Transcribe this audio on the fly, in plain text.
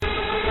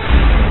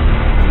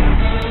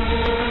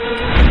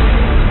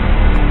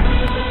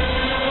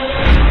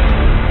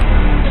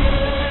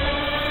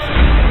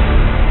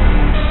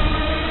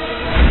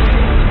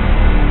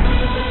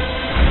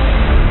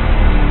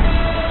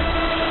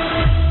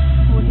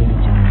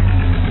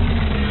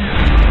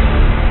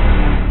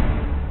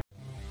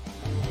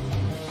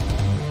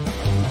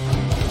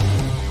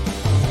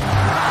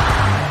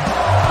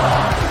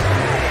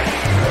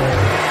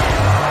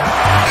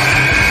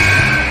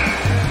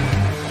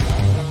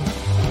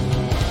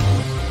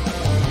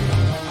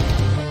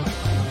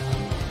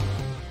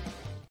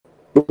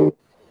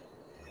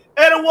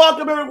And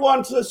welcome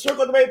everyone to the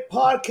Circle of the Way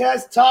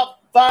podcast,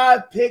 top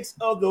 5 picks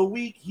of the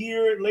week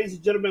here, ladies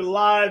and gentlemen,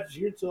 live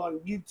here on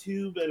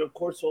YouTube and of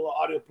course all the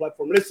audio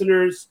platform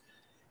listeners.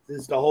 This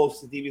is the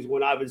host of TV's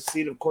When I've Been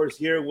Seen, of course,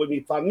 here with me,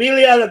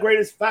 Familia, the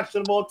greatest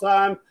faction of all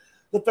time,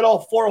 the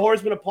fellow Four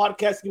Horsemen of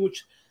podcasting,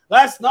 which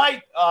last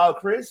night,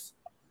 Chris,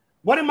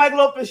 when Mike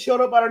Lopez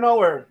showed up out of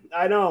nowhere.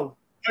 I know.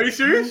 Are you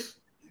serious?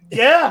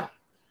 Yeah.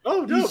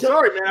 Oh, dude,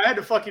 sorry, man. I had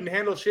to fucking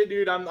handle shit,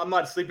 dude. I'm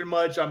not sleeping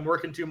much. I'm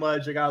working too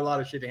much. I got a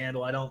lot of shit to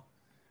handle.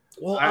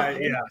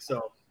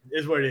 So it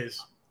is what it is.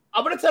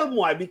 I'm going to tell him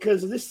why,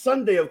 because this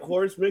Sunday, of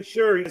course, make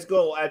sure you guys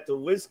go at the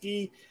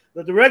Whiskey.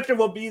 The director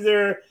will be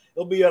there.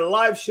 It'll be a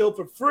live show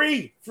for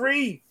free.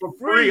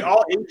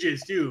 All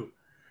ages, too.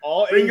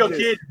 Bring your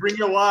kids. Bring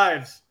your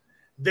wives.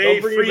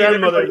 Don't bring your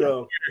grandmother,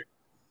 though.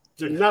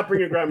 Do not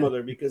bring your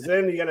grandmother, because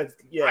then you got to,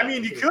 yeah. I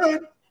mean, you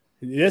could.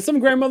 There's some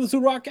grandmothers who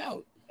rock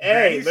out.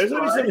 Hey, there's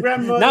going to be some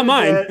grandmothers. Not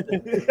mine. That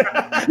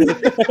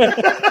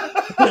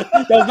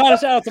was not a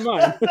shout out to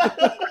mine.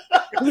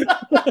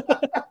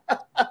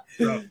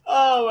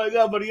 Oh, my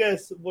God. But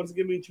yes, once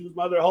again, we choose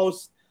my other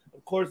host.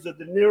 Of course, the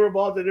De Niro of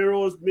all De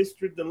Niro's,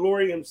 Mr.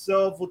 DeLorean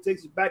himself, who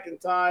takes us back in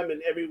time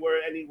and everywhere,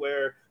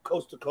 anywhere,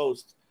 coast to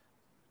coast.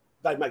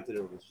 Like Mike De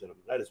Niro, ladies and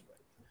gentlemen. That is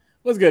right.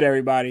 What's good,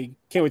 everybody?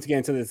 Can't wait to get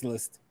into this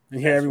list and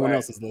hear everyone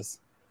else's list.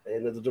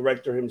 And the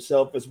director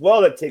himself as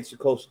well that takes you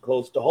coast to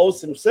coast. The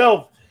host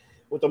himself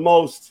with the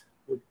most,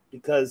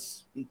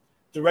 because he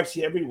directs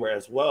you everywhere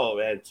as well,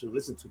 and to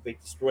listen to Fake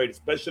Destroyed,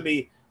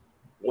 especially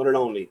one and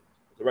only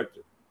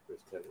director, Chris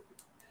Kennedy.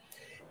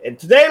 And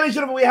today, ladies and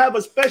gentlemen, we have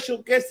a special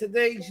guest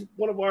today. He's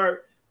one of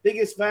our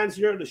biggest fans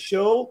here on the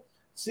show.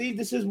 See,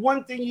 this is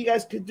one thing you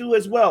guys could do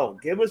as well.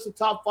 Give us the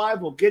top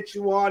 5. We'll get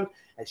you on.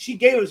 And she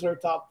gave us her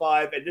top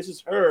 5, and this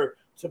is her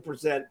to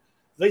present.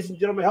 Ladies and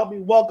gentlemen, help me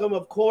welcome,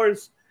 of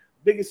course,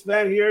 biggest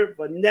fan here,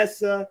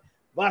 Vanessa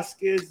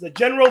Vasquez, the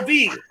General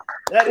V.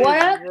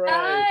 What up,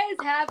 guys?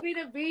 Happy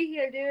to be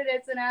here, dude.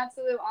 It's an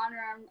absolute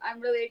honor.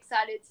 I'm really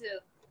excited to,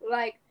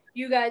 like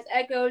you guys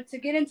echoed, to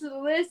get into the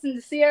list and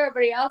to see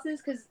everybody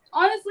else's, because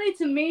honestly,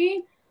 to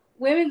me,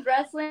 women's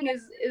wrestling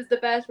is the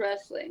best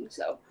wrestling.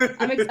 So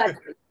I'm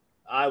excited.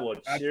 I will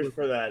cheer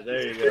for that.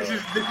 There you go. This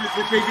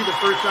may be the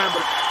first time,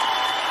 but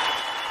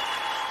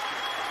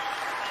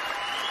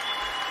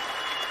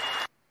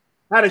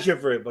how to cheer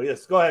for it, but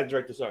yes, go ahead,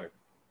 director. Sorry.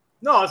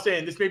 No, I was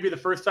saying this may be the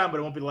first time,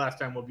 but it won't be the last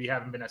time we'll be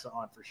having Vanessa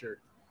on for sure.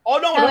 Oh,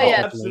 no,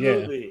 yeah.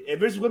 Absolutely. Yeah.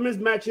 If it's women's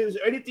matches,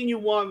 anything you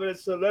want,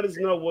 Vanessa, let us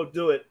know. We'll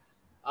do it.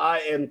 I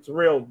am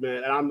thrilled,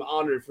 man, and I'm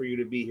honored for you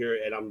to be here,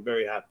 and I'm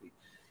very happy.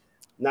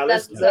 Now,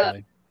 let's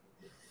let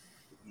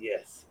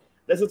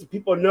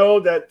people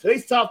know that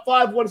today's top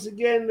 5, once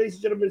again, ladies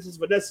and gentlemen, this is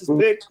Vanessa's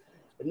pick,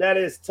 and that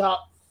is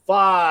top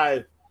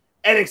 5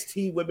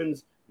 NXT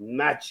women's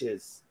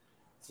matches.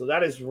 So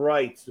that is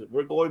right.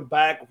 We're going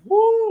back,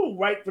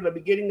 right from the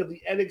beginning of the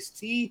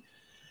NXT.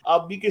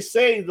 You could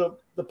say the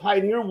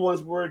pioneer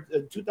ones were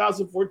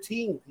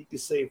 2014. You could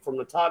say from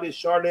Natalya,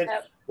 Charlotte,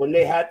 when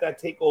they had that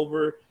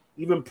takeover.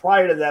 Even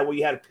prior to that, we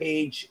had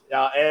Paige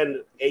and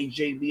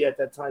AJ Lee at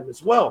that time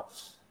as well.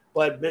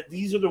 But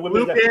these are the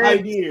women that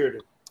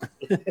pioneered.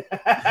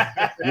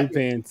 Blue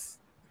pants.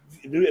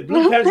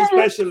 Blue pants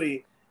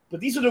especially. But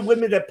these are the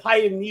women that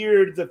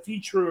pioneered the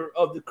future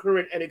of the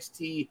current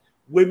NXT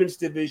women's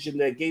division,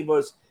 that gave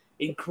us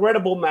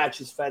incredible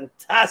matches,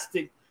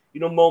 fantastic,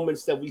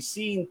 moments that we've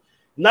seen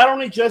not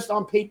only just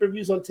on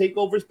pay-per-views, on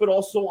takeovers, but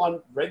also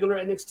on regular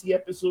NXT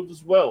episodes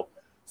as well.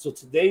 So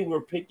today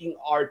we're picking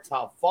our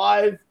top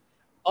 5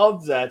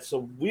 of that.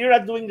 So we're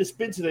not doing the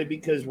spin today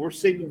because we're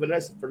saving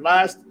Vanessa for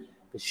last,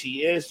 because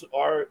she is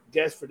our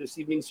guest for this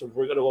evening. So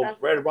we're gonna go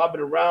red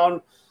robin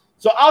around.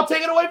 So I'll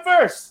take it away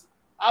first.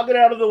 I'll get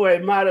out of the way.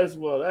 Might as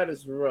well. That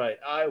is right.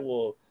 I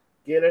will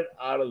get it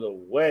out of the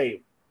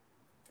way.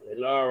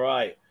 And all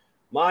right,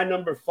 my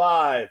number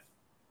 5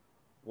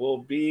 will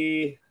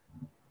be,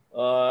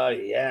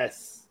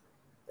 yes,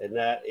 and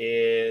that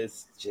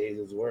is,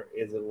 Jesus, where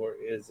is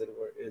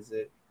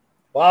it?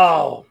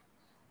 Wow,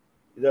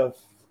 the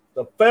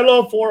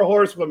fellow 4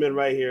 horsewomen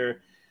right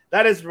here.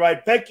 That is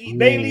right,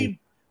 Bayley,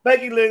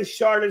 Becky Lynch,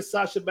 Charlotte,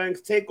 Sasha Banks,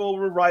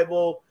 takeover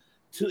rival,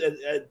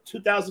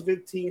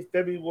 2015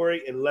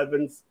 February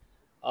 11th.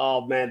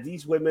 Oh man,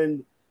 these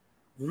women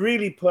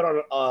really put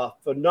on a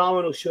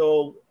phenomenal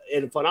show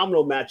and a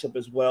phenomenal matchup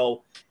as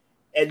well.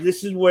 And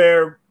this is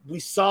where we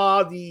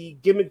saw the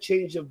gimmick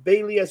change of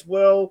Bayley as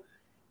well.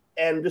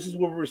 And this is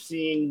where we're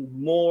seeing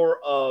more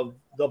of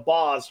the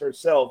boss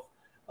herself,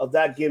 of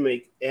that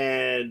gimmick.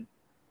 And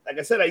like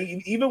I said,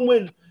 even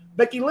with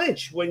Becky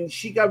Lynch, when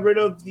she got rid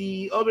of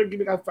the other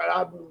gimmick, I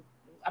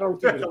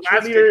don't think it was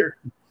last kicker.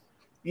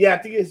 Yeah, I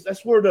think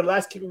that's where the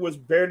last kicker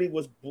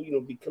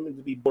becoming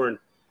to be born.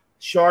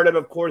 Charlotte,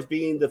 of course,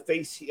 being the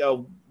face,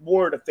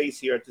 more the face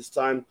here at this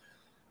time.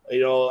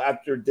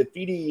 After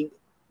defeating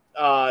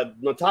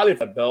Natalya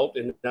for the belt,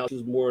 and now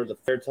she's more the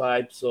fair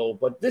type. So,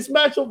 but this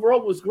match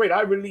overall was great.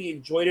 I really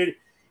enjoyed it.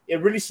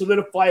 It really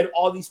solidified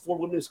all these 4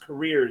 women's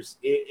careers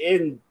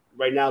in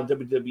right now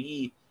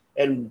WWE,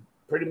 and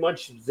pretty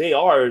much they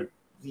are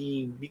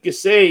you could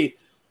say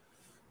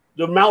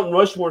the Mount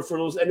Rushmore for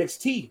those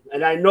NXT.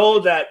 And I know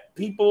that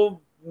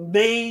people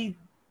may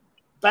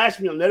bash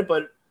me on that,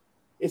 but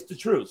it's the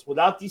truth.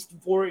 Without these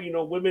 4,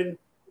 women,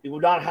 we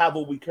would not have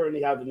what we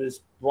currently have in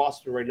this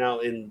roster right now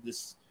in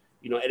this,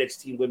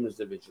 NXT women's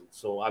division.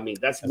 So, I mean,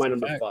 that's my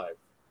number 5.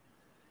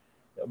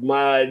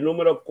 My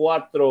numero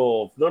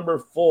 4, number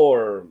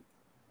 4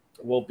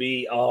 will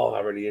be, I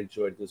really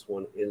enjoyed this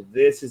one. And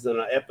this is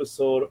an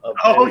episode of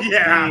NXT.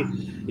 Yeah.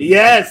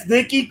 Yes,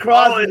 Nikki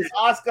Cross and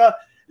Asuka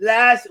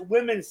last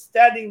women's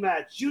standing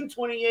match, June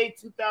 28,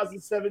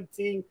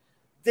 2017.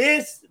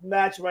 This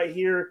match right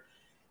here,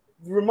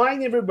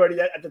 remind everybody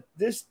that at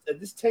this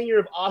tenure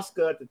of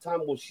Asuka at the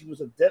time, she was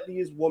the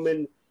deadliest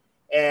woman,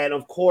 and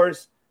of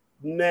course,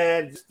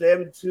 man,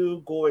 them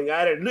two going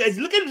at it.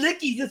 Look at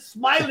Nikki just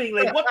smiling,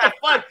 like what the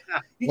fuck?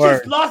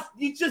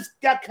 He just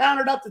got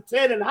counted up to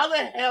 10, and how the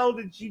hell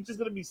did she just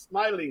gonna be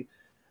smiling?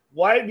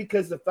 Why?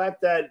 Because the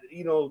fact that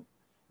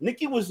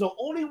Nikki was the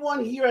only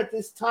one here at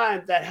this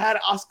time that had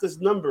Asuka's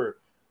number,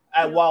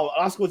 while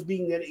Asuka was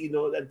being the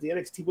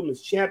NXT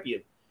Women's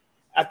Champion.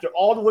 After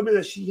all the women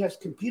that she has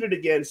competed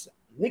against,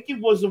 Nikki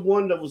was the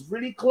one that was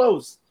really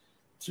close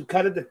to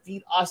kind of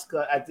defeat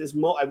Asuka at this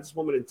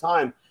moment in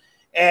time.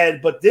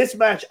 But this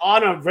match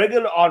on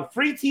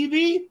free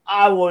TV,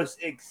 I was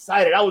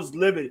excited. I was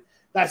livid.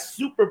 That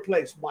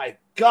superplex, my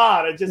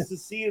God, just to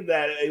see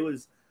that, it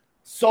was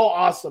so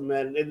awesome,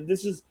 man. And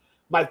this is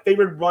my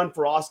favorite run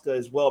for Asuka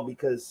as well,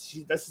 because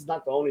this is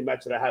not the only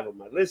match that I have on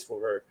my list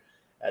for her.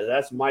 And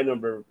that's my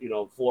number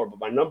 4. But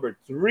my number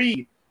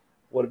 3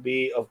 would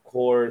be, of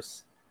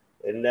course,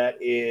 and that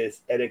is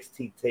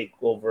NXT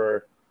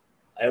TakeOver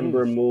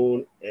Ember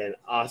Moon and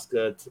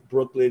Asuka to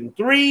Brooklyn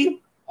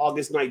 3,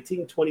 August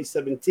 19,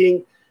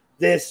 2017.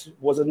 This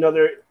was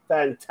another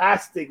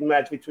fantastic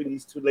match between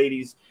these two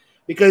ladies,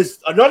 because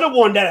another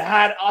one that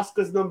had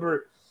Asuka's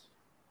number.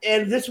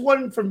 And this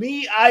one, for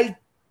me, I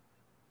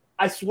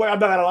swear, I'm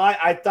not going to lie,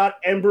 I thought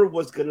Ember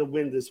was going to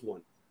win this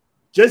one.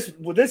 Just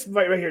with this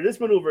right here,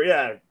 this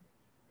maneuver,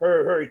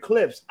 her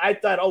eclipse, I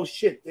thought, oh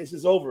shit, this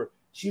is over.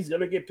 She's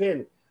going to get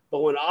pinned.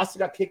 But when Asuka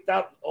got kicked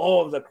out,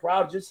 the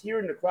crowd, just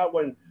hearing the crowd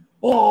went,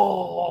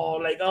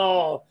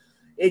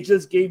 it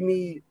just gave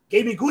me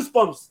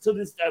goosebumps to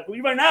this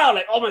right now.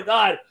 Like, oh my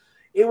God,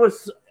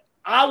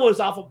 I was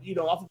off of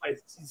my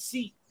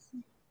seat.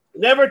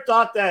 Never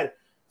thought that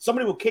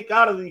somebody would kick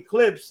out of the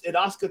eclipse, and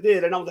Asuka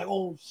did, and I was like,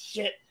 oh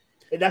shit.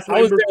 And that's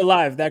I was there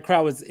live. That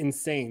crowd was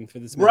insane for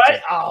this match.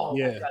 Right? Oh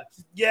yeah. My God.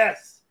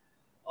 Yes.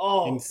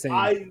 Oh,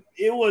 insane.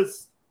 It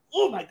was.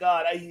 Oh my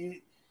God.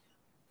 I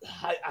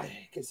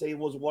can say it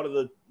was one of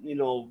the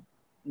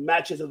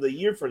matches of the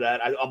year for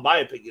that. On my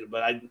opinion,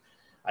 but I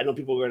know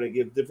people are going to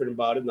give different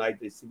about it, like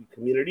the CB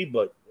community.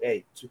 But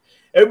hey,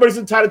 everybody's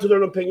entitled to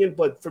their own opinion.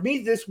 But for me,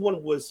 this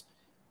one was,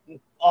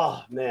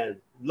 oh man,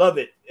 love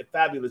it,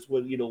 fabulous.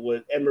 With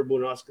Ember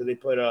Moon and Asuka, they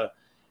put a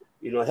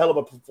hell of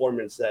a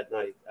performance that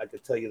night. I can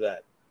tell you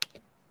that.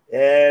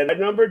 And at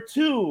number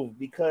 2,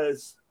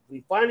 because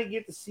we finally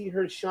get to see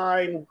her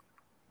shine,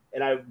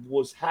 and I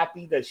was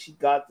happy that she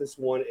got this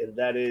one, and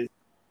that is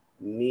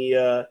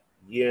Mia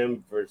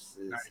Yim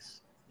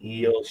versus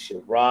Io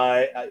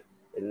Shirai.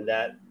 And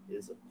that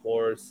is, of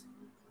course,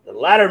 the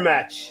ladder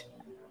match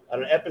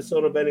on an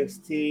episode of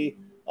NXT.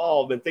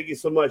 Oh, man, thank you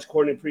so much,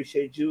 Courtney.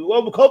 Appreciate you.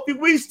 Well, Kofi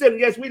Winston.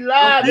 Yes, we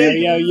live.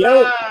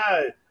 Yo.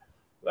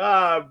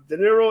 De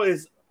Niro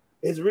is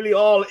really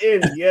all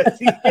in. Yes,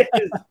 he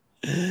is.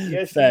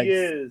 Yes, Thanks. He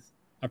is.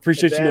 I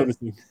appreciate you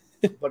noticing.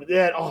 But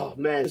then, oh,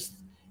 man.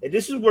 And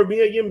this is where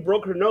Mia Yim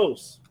broke her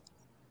nose.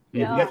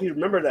 Yeah. You have to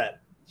remember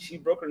that. She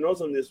broke her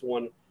nose on this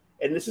one.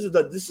 And this is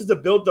the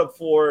build-up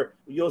for,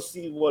 you'll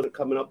see what's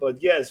coming up.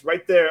 But yes,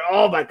 right there.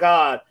 Oh, my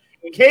God.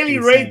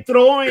 Kaylee Ray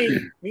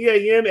throwing Mia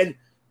Yim. And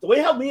the way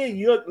how Mia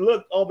Yim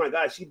looked, oh, my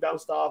God, she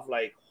bounced off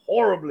like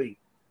horribly.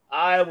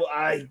 But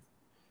I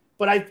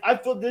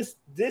feel this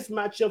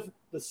matchup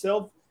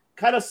itself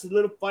kind of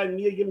solidified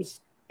Mia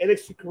Yim's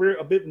NXT career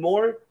a bit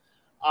more.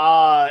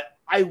 I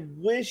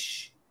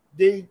wish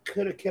they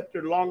could have kept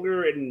her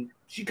longer, and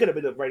she could have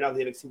been right now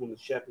the NXT Women's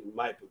Champion, in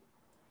my opinion.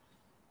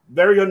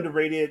 Very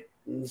underrated.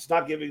 It's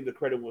not giving the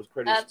credit was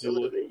credit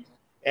due.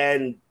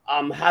 And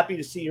I'm happy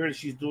to see her.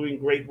 She's doing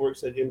great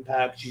works at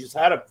Impact. She's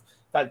had a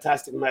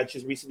fantastic match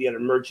just recently at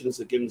Emergence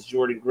against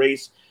Jordan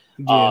Grace.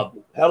 Hell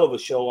of a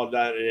show on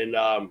that.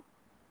 And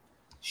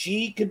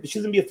she's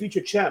gonna be a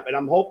future champ. And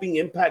I'm hoping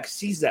Impact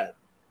sees that.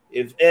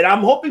 And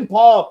I'm hoping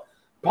Paul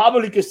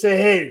probably could say,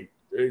 hey,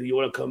 you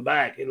want to come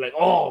back? And like,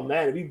 oh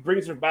man, if he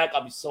brings her back,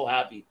 I'll be so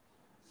happy.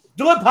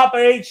 Do it, Papa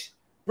H.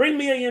 Bring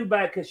Mia Yim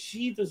back, because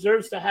she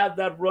deserves to have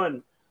that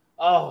run.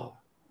 Oh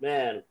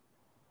man,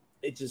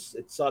 it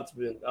sucks.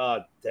 Oh,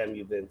 damn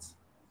you, Vince.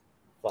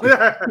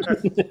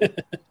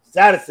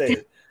 Sad to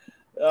say.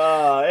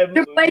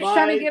 Triple H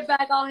trying to get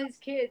back all his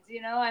kids.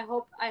 I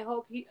hope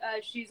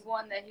she's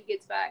one that he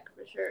gets back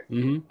for sure.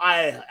 Mm-hmm.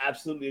 I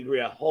absolutely agree.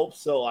 I hope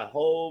so. I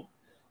hope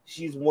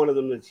she's one of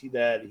them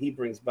that he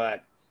brings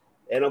back.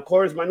 And of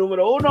course, my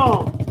numero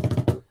uno.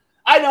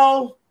 I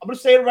know. I'm gonna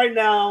say it right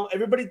now.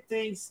 Everybody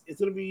thinks it's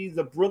gonna be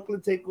the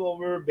Brooklyn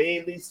Takeover,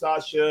 Bayley,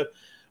 Sasha.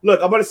 Look,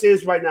 I'm gonna say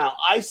this right now.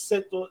 I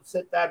set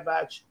that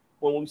match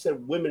when we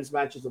said women's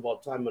matches of all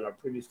time in our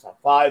previous top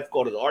 5.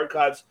 Go to the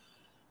archives,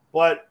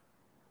 but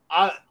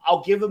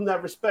I'll give them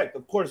that respect.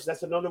 Of course,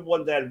 that's another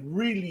one that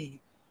really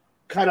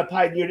kind of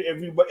pioneered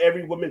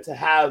every woman to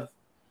have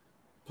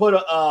put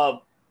a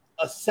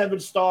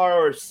 7-star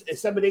or a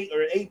 7, 8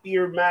 or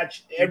 8-year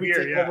match every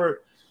takeover,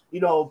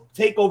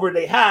 takeover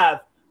they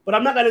have. But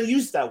I'm not gonna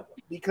use that one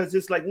because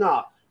it's like,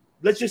 nah.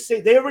 Let's just say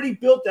they already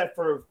built that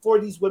for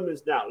these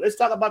women's now. Let's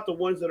talk about the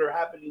ones that are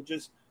happening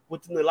just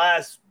within the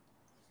last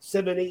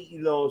 7,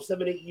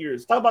 8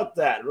 years. Talk about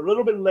that. A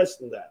little bit less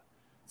than that.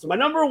 So my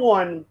number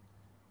 1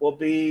 will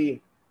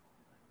be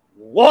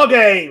War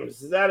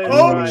Games. That is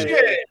right.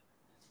 Shit.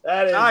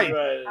 That is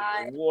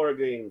right. War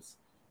Games.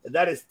 And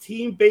that is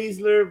Team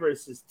Baszler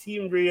versus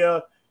Team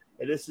Rhea.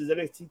 And this is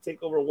NXT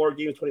TakeOver War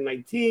Games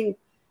 2019.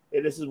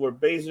 And this is where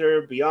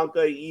Baszler,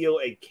 Bianca, Io,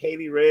 and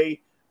Kaylee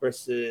Ray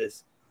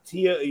versus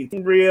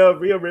Team Rhea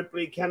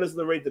Ripley, Candice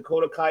LeRae,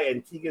 Dakota Kai,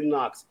 and Tegan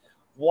Nox.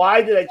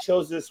 Why did I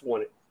choose this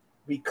one?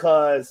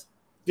 Because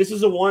this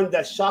is the one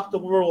that shocked the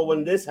world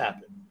when this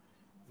happened.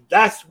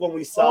 That's when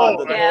we saw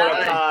Dakota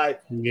Kai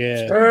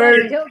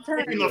turn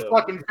in the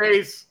fucking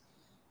face.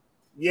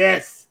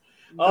 Yes.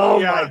 Oh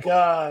my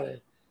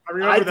God. I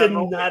remember that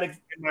moment.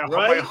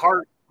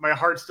 My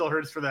heart still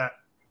hurts for that.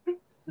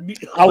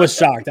 I was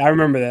shocked. I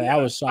remember that. I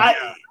was shocked.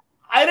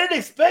 I didn't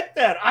expect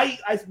that.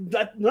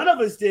 None of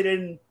us did.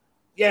 And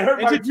yeah, her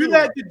to do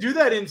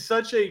that in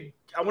such a,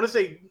 I want to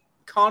say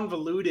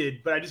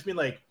convoluted, but I just mean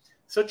like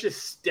such a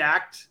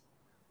stacked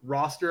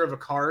roster of a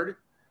card.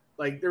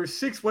 Like there were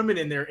 6 women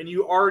in there, and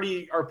you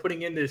already are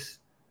putting in this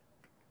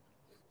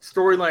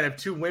storyline of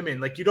 2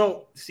 women. Like you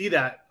don't see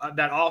that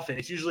often.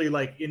 It's usually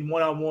like in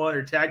one-on-one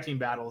or tag team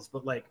battles,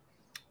 but like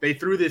they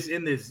threw this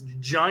in this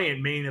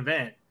giant main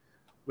event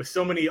with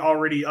so many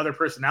already other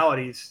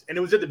personalities, and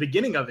it was at the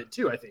beginning of it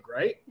too, I think,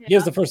 right? Yeah, it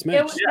was the first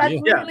match. That's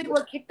literally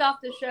what kicked off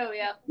the show.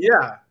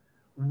 Yeah,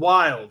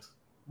 wild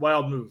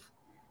move.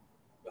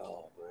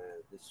 Oh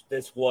man,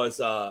 this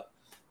was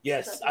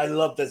yes, I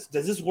love this.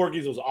 This War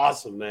Games was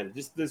awesome, man.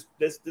 This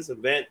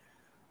event,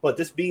 but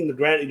this being the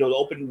grand, the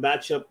opening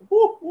matchup.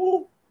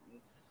 Woo.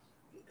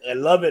 I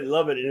love it,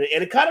 and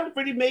it kind of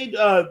really made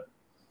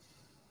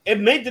it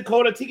made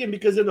Dakota Tegan,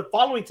 because in the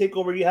following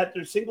takeover you had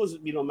their singles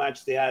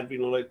match they had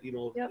in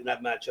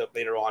that matchup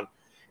later on,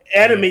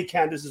 and it made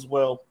Candice as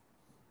well,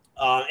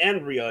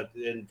 and Rhea,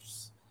 and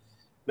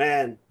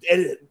man,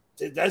 and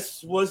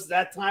this was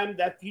that time,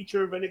 that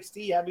feature of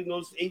NXT having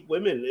those 8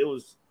 women. It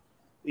was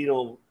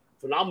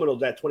phenomenal,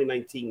 that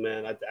 2019,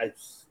 man. I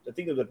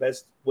think it was the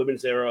best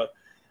women's era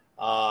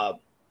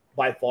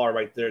by far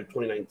right there.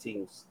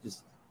 2019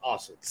 just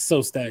awesome,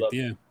 so stacked.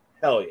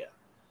 Hell yeah.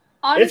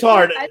 Honestly, it's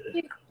hard. I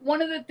think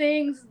one of the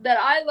things that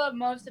I love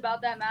most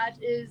about that match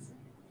is,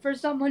 for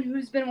someone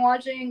who's been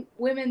watching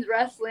women's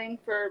wrestling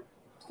for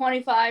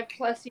 25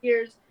 plus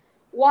years,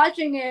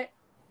 watching it,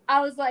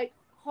 I was like,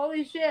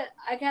 holy shit,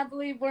 I can't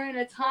believe we're in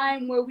a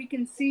time where we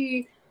can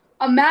see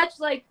a match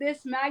like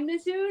this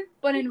magnitude,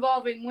 but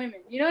involving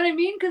women. You know what I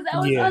mean? Because that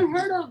was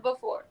unheard of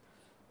before.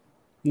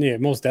 Yeah,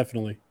 most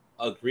definitely.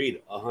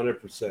 Agreed,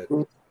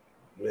 100%.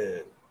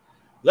 Man,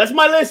 that's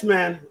my list,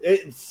 man.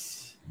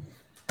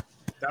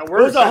 That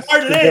was a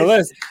hard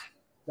list.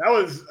 That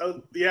was,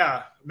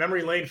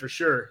 memory lane for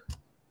sure.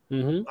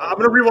 Mm-hmm. I'm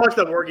going to rewatch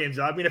that War Games.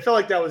 I mean, it felt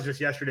like that was just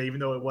yesterday, even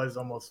though it was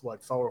almost,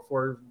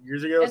 4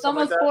 years ago? It's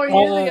almost 4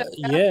 years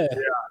ago. Yeah.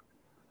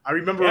 I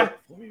remember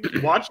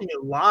watching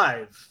it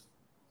live.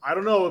 I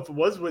don't know if it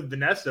was with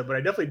Vanessa, but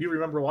I definitely do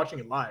remember watching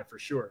it live for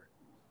sure.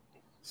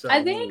 So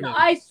I think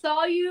I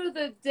saw you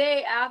the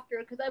day after,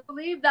 because I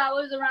believe that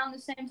was around the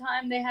same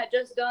time they had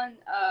just done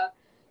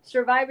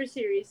Survivor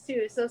Series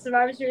too. So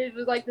Survivor Series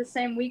was like the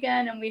same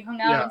weekend, and we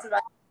hung out in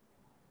Survivor.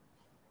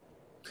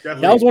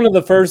 Definitely. That was one of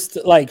the first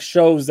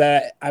shows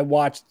that I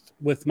watched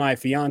with my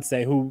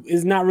fiance, who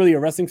is not really a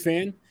wrestling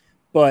fan,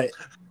 but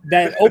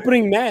that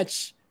opening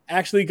match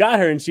actually got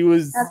her, and she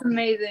was That's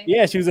amazing.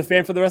 Yeah, she was a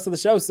fan for the rest of the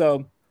show.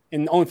 So,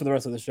 and only for the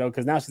rest of the show,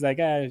 because now she's like,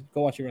 go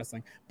watch your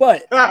wrestling.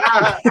 But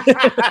at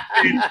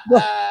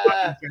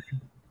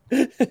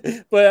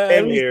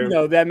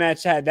least, that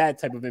match had that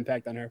type of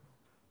impact on her.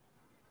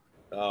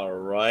 All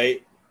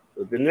right.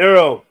 So De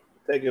Niro,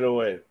 take it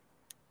away.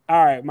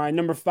 All right, my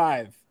number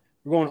 5.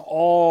 We're going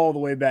all the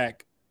way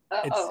back.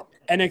 Uh-oh.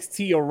 It's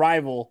NXT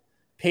Arrival,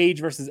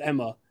 Paige versus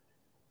Emma.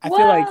 I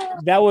feel like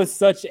that was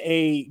such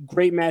a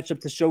great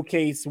matchup to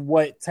showcase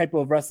what type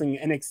of wrestling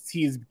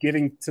NXT is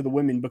giving to the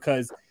women,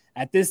 because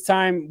at this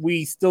time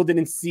we still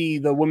didn't see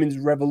the women's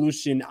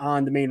revolution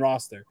on the main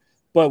roster,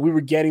 but we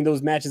were getting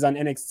those matches on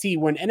NXT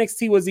when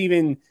NXT was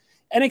even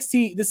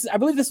NXT. I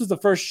believe this was the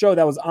first show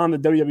that was on the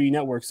WWE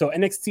network. So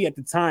NXT at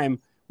the time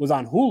was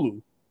on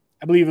Hulu.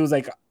 I believe it was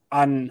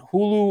on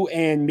Hulu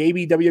and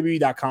maybe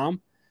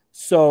WWE.com.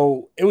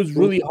 So it was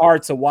really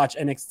hard to watch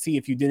NXT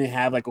if you didn't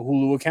have a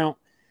Hulu account.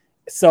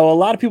 So a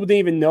lot of people didn't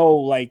even know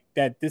like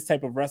that this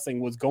type of wrestling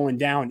was going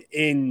down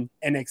in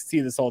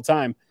NXT this whole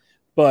time.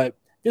 But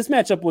this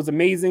matchup was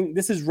amazing.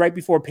 This is right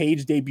before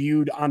Paige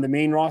debuted on the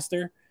main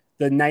roster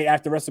the night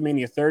after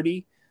WrestleMania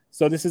 30.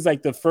 So this is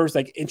like the first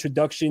like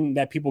introduction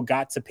that people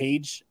got to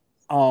Paige.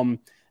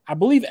 I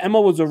believe Emma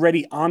was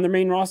already on the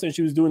main roster and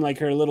she was doing like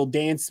her little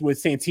dance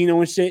with Santino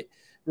and shit,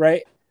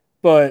 right?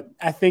 But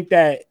I think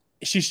that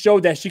she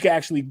showed that she could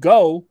actually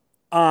go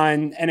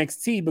on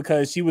NXT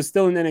because she was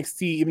still in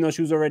NXT even though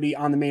she was already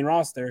on the main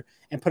roster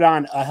and put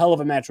on a hell of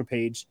a match with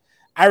Paige.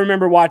 I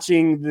remember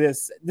watching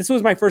this. This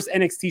was my first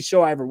NXT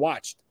show I ever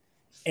watched.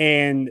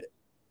 And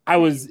I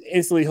was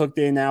instantly hooked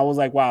in. And I was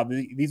like, wow,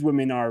 these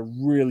women are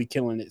really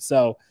killing it.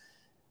 So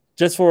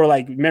just for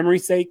like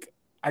memory's sake,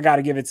 I got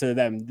to give it to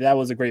them. That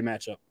was a great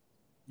matchup.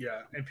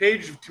 Yeah. And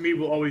Paige, to me,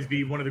 will always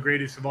be one of the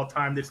greatest of all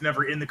time. That's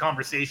never in the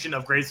conversation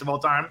of greatest of all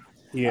time.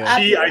 Yeah.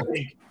 She, I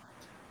think,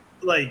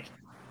 like,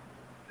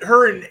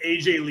 her and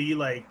AJ Lee,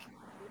 like,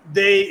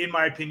 they, in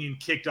my opinion,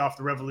 kicked off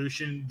the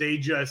Revolution. They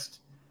just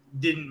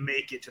didn't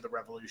make it to the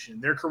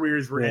Revolution. Their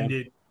careers were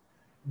ended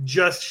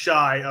just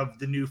shy of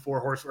the new Four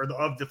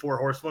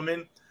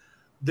Horsewomen.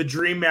 The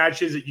dream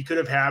matches that you could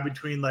have had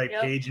between like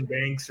Paige and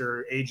Banks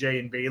or AJ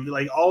and Bailey,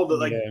 like all the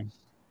like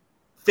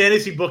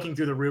fantasy booking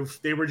through the roof.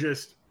 They were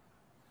just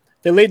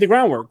they laid the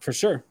groundwork for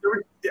sure.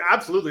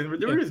 Absolutely,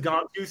 they were just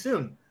gone too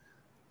soon.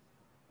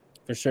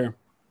 For sure.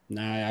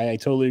 Nah, I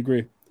totally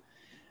agree.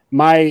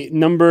 My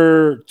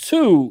number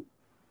 2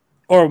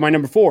 or my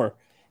number 4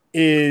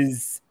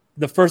 is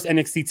the first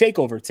NXT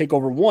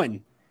Takeover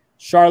 1,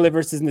 Charlotte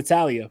versus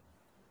Natalya.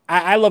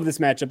 I love this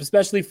matchup,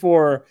 especially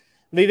for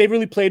they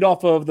really played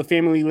off of the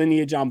family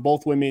lineage on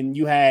both women.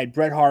 You had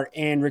Bret Hart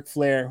and Ric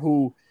Flair,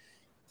 who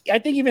I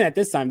think even at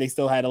this time they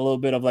still had a little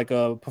bit of like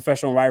a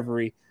professional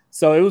rivalry.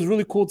 So it was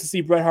really cool to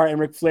see Bret Hart and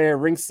Ric Flair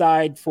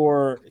ringside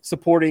for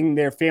supporting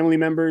their family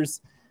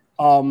members.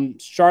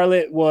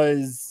 Charlotte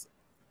was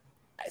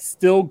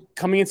still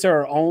coming into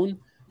her own,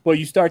 but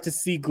you start to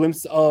see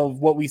glimpses of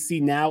what we see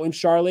now in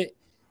Charlotte.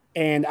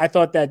 And I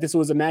thought that this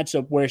was a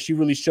matchup where she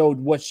really showed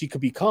what she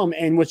could become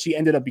and what she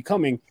ended up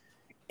becoming.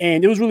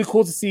 And it was really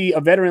cool to see a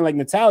veteran like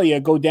Natalya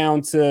go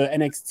down to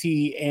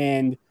NXT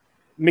and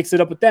mix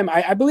it up with them.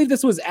 I believe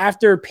this was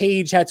after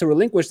Paige had to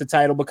relinquish the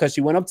title because she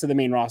went up to the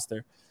main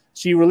roster.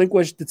 She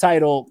relinquished the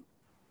title,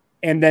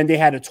 and then they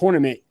had a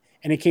tournament,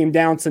 and it came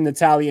down to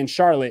Natalya and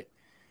Charlotte.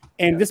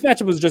 And this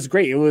matchup was just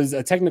great. It was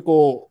a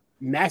technical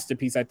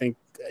masterpiece, I think.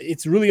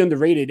 It's really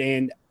underrated,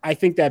 and I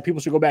think that people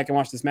should go back and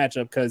watch this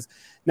matchup because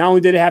not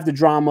only did it have the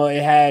drama,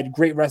 it had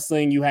great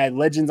wrestling. You had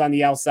legends on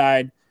the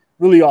outside.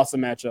 Really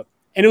awesome matchup.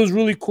 And it was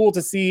really cool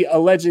to see a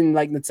legend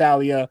like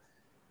Natalya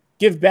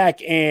give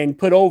back and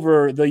put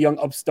over the young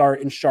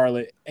upstart in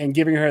Charlotte and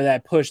giving her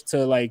that push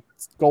to like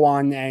go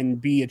on and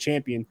be a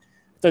champion.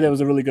 I thought that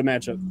was a really good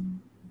matchup.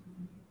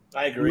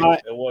 I agree.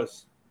 It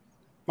was.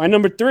 My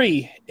number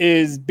 3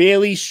 is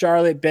Bayley,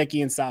 Charlotte,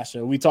 Becky, and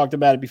Sasha. We talked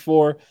about it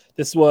before.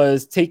 This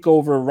was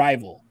TakeOver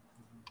Rival.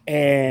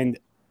 And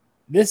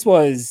this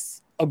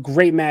was a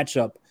great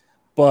matchup.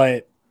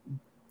 But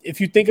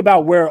if you think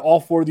about where all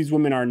 4 of these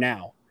women are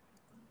now,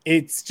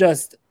 it's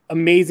just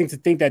amazing to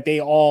think that they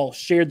all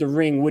shared the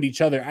ring with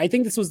each other. I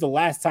think this was the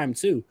last time,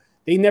 too.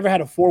 They never had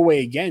a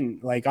 4-way again,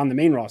 like on the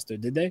main roster,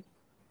 did they?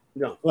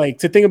 No. Like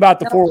to think about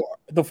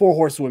the four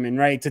horsewomen,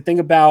 right? To think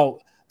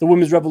about the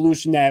women's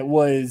revolution that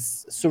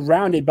was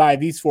surrounded by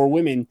these 4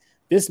 women,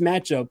 this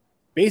matchup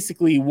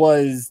basically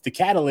was the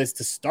catalyst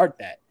to start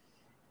that.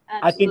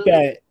 Absolutely. I think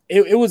that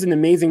it was an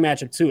amazing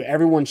matchup too.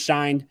 Everyone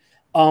shined.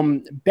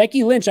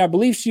 Becky Lynch, I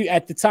believe she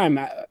at the time,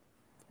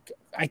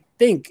 I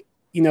think,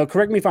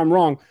 correct me if I'm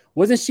wrong,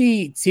 wasn't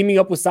she teaming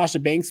up with Sasha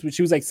Banks?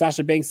 She was like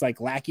Sasha Banks, like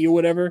lackey or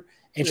whatever.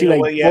 And she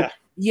and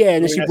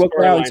then she broke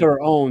her out into her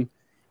own.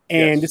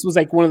 And this was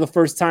like one of the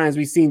first times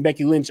we've seen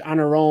Becky Lynch on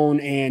her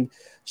own, and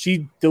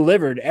she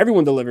delivered.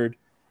 Everyone delivered.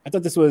 I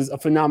thought this was a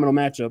phenomenal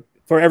matchup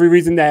for every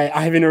reason that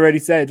Ivan already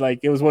said. Like,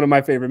 it was one of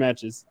my favorite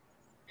matches.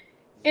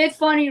 It's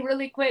funny,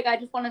 really quick. I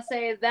just want to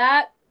say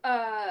that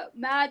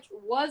match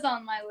was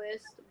on my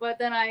list, but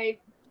then I,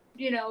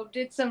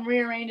 did some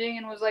rearranging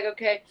and was like,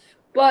 okay.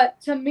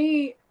 But to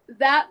me,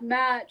 that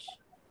match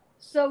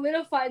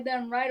solidified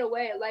them right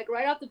away. Like,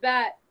 right off the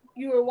bat,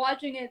 you were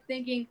watching it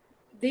thinking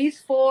these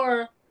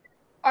 4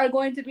 are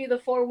going to be the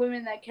 4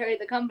 women that carry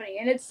the company.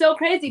 And it's so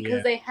crazy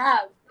because they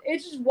have.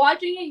 It's just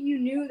watching it, you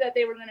knew that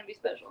they were going to be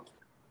special.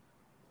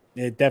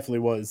 It definitely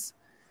was.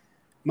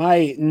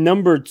 My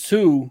number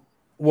 2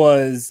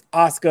 was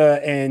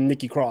Asuka and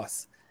Nikki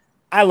Cross.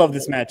 I love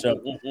this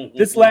matchup.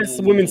 This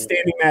last women's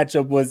standing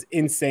matchup was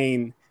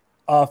insane.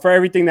 For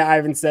everything that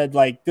Ivan said,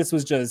 like, this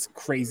was just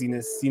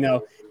craziness,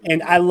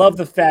 And I love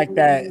the fact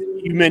that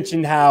you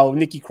mentioned how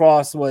Nikki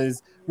Cross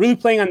was really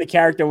playing on the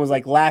character and was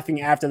like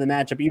laughing after the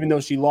matchup, even though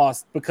she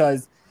lost,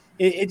 because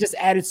it just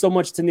added so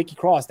much to Nikki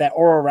Cross, that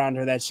aura around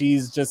her, that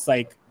she's just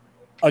like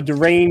a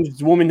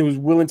deranged woman who's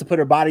willing to put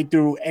her body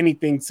through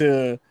anything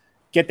to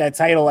get that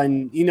title.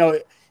 And,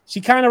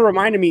 she kind of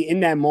reminded me in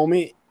that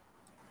moment.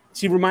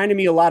 She reminded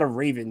me a lot of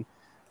Raven.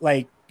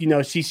 Like,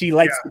 she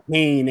likes the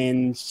pain,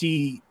 and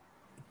she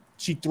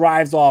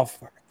thrives off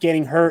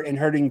getting hurt and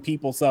hurting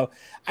people. So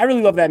I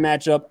really love that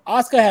matchup.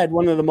 Asuka had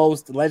one of the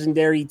most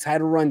legendary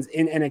title runs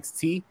in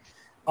NXT.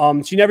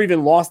 She never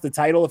even lost the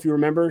title, if you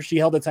remember. She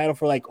held the title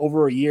for like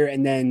over a year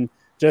and then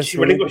just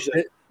relinquished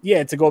it.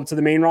 Yeah, to go up to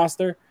the main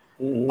roster.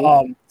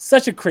 Mm-hmm.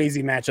 Such a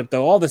crazy matchup,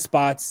 though. All the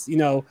spots,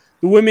 the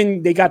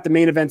women, they got the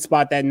main event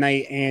spot that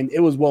night, and it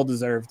was well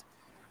deserved.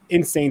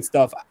 Insane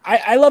stuff.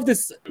 I love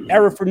this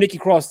era for Nikki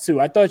Cross too.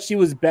 I thought she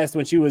was best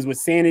when she was with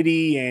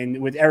Sanity and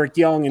with Eric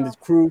Young and the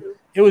crew.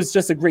 It was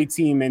just a great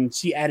team, and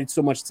she added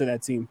so much to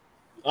that team.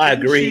 I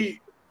agree.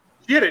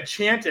 She had a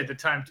chant at the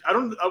time. I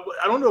don't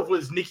know if it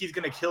was Nikki's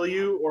gonna kill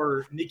you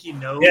or Nikki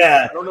knows.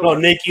 Yeah. I don't know.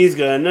 Nikki's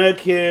gonna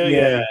kill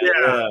you.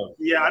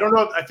 Yeah. I don't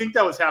know. I think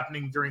that was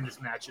happening during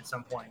this match at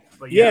some point.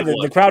 But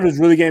the crowd was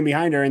really getting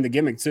behind her in the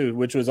gimmick too,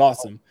 which was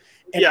awesome.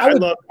 And I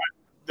love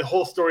the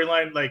whole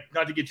storyline, like,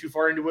 not to get too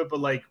far into it, but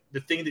like the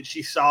thing that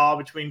she saw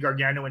between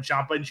Gargano and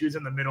Ciampa, and she was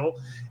in the middle,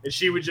 and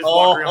she would just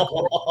walk around.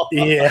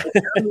 Yeah.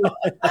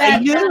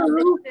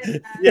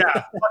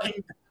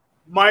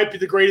 Might be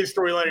the greatest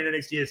storyline in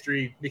NXT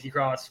history. Nikki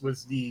Cross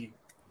was the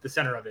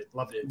center of it.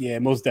 Loved it. Yeah,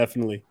 most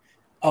definitely.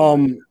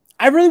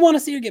 I really want to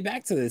see her get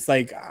back to this.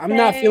 Like, I'm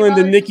not feeling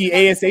the Nikki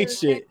ASH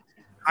shit.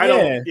 I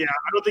don't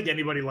think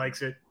anybody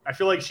likes it. I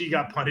feel like she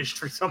got punished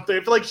for something.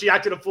 I feel like she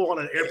acted a fool on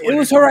an airplane. It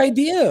was her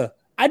idea.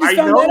 I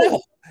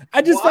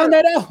just found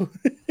that out.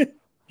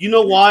 You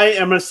know why?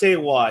 I'm gonna say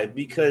why.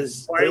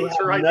 Because it was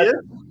her idea.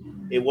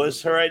 It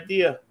was her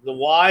idea. The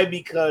why?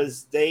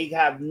 Because they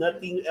have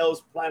nothing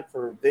else planned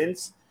for her.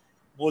 Vince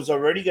was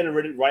already going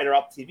to write her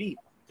off TV.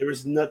 There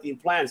was nothing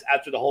planned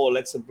after the whole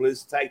Alexa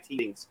Bliss tag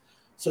teams.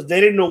 So they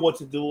didn't know what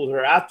to do with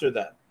her after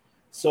that.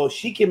 So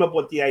she came up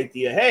with the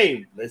idea,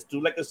 hey, let's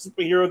do like a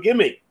superhero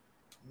gimmick.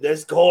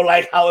 Let's go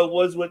like how it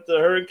was with the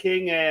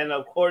Hurricane and,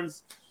 of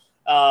course,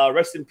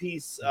 rest in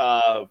peace.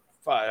 I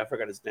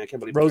forgot his name. I can't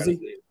believe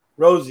Rosie.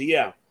 Rosie,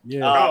 yeah.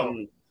 Yeah. I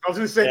was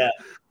going to say,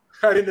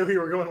 I didn't know who you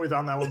were going with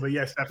on that one, but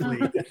yes,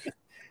 definitely.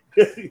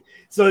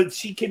 So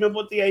she came up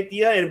with the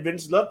idea, and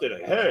Vince loved it.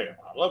 Like, hey,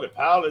 I love it,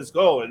 pal. Let's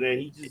go. And then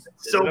he just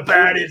so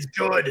bad it's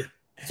good.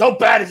 So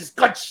bad it's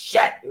good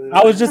shit.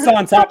 I was just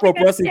on Top Rope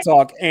Wrestling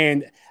Talk,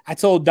 and I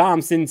told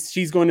Dom, since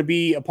she's going to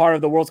be a part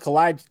of the Worlds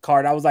Collide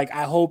card, I was like,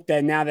 I hope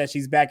that now that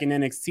she's back in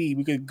NXT,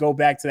 we could go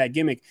back to that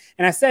gimmick.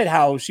 And I said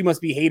how she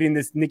must be hating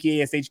this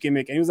Nikki ASH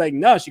gimmick, and he was like,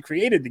 no, she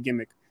created the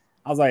gimmick.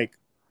 I was like,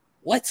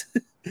 what?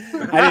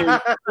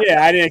 I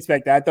didn't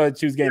expect that. I thought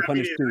she was getting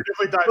punished too.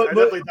 I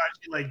definitely thought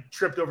she like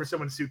tripped over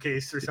someone's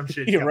suitcase or some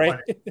shit. You're right.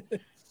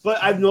 But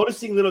I'm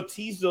noticing little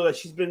tease though that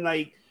she's been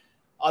like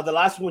the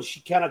last one she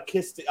kind of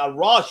kissed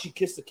Raw. She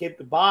kissed the cape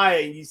goodbye,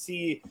 and you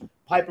see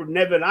Piper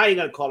Niven. I ain't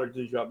gonna call her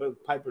Doudrop,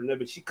 but Piper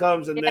Niven. She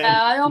comes and then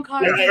I don't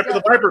call her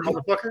the Piper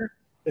motherfucker.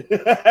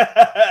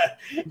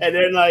 And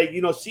then like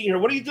seeing her,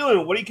 what are you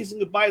doing? What are you kissing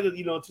goodbye to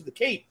to the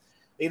cape?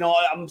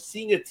 I'm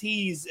seeing a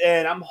tease,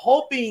 and I'm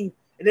hoping.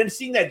 And then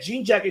seeing that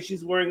jean jacket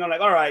she's wearing, I'm like,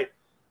 all right,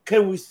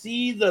 can we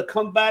see the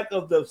comeback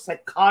of the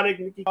psychotic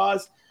Nikki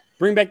Cross?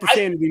 Bring back the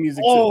Sanity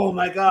music. Oh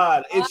my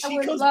God! If she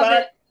comes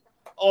back,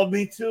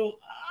 me too.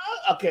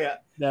 Okay,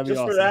 just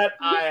awesome. For that,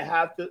 I'll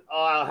have to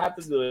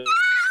do it.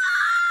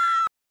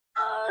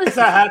 Yes,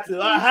 I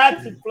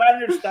had to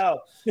plan her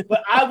style,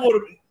 but I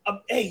would.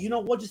 Hey, you know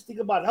what? Just think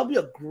about it. That'll be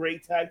a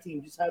great tag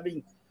team. Just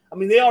having,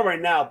 they are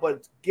right now,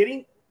 but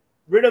getting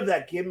rid of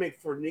that gimmick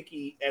for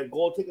Nikki and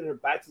taking her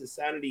back to the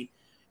Sanity.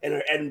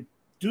 And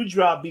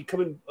Doudrop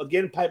becoming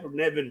again Piper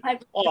Niven.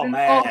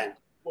 Man.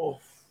 Oh.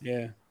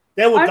 Yeah.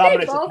 They would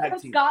dominate the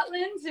tag team.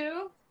 Scotland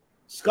too?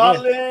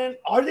 Scotland? Yeah.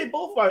 Are they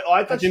both?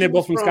 I think they're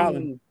both from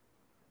Scotland.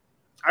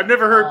 I've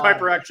never heard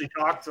Piper actually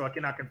talk, so I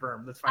cannot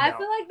confirm. Let's find out. I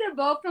feel like they're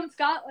both from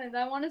Scotland.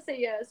 I want to say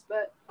yes,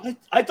 but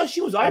I thought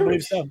she was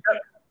Irish. So.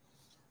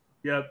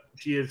 Yep,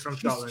 she is from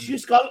Scotland.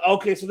 She's Scotland.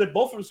 Okay, so they're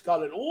both from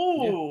Scotland.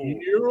 Oh,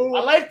 yeah.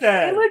 I like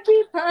that. It would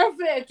be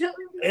perfect.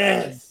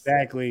 Yes,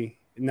 exactly.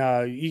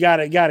 No, you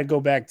gotta go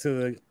back to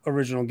the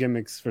original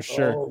gimmicks for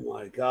sure. Oh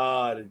my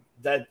God,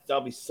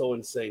 that'll be so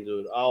insane,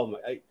 dude. Oh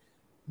my,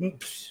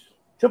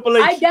 Triple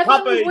H. I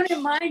definitely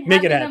wouldn't mind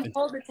Make having them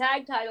hold the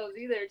tag titles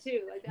either,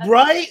 too. Like,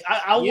 right?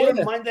 I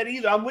wouldn't mind that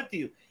either. I'm with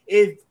you.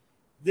 If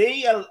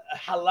they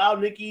allow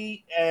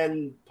Nikki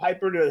and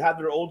Piper to have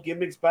their old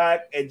gimmicks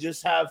back and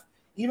just have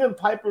even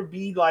Piper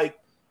be like,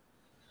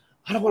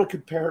 I don't want to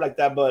compare her like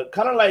that, but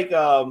kind of like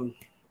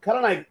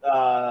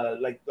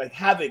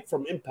Havoc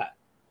from Impact.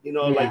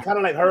 Like kind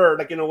of like her,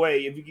 like in a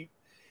way. If you,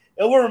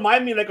 it will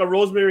remind me like a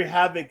Rosemary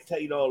Havoc,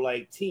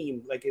 like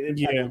team, like an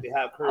Impact that they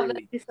have currently.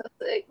 That'd be so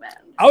sick, man.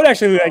 I would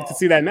actually like to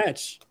see that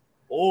match.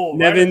 Oh,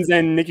 Nevins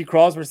and Nikki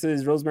Cross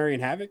versus Rosemary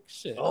and Havoc.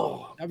 Shit.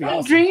 Oh, that'd be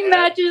awesome. Dream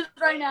matches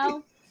right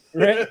now.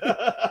 Right?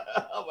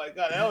 Oh my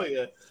God, hell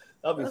yeah,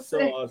 that'd be so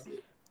awesome.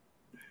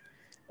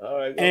 All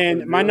right.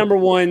 And my number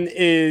one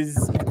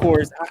is, of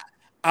course,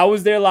 I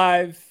was there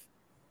live.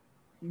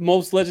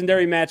 Most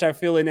legendary match I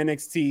feel in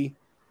NXT.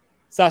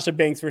 Sasha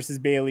Banks versus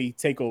Bayley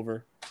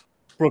TakeOver,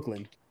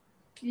 Brooklyn.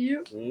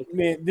 You.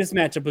 Man, this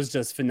matchup was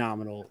just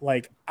phenomenal.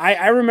 Like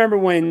I remember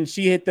when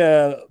she hit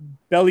the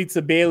belly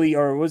to Bailey,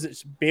 or was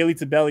it Bailey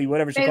to belly,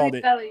 whatever she called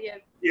it. Belly,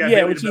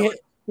 yeah, when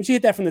she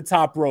hit that from the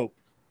top rope,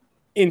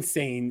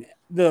 insane.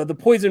 The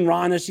poison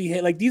Rana she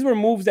hit, like these were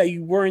moves that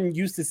you weren't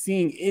used to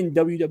seeing in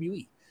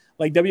WWE.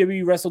 Like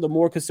WWE wrestled a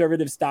more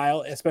conservative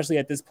style, especially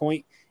at this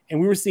point, and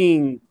we were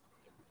seeing.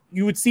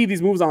 You would see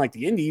these moves on like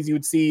the indies. You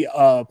would see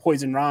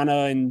poison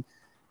Rana, and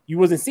you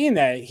wasn't seeing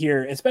that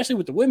here, especially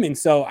with the women.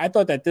 So I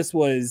thought that this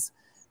was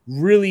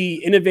really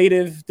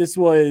innovative. This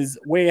was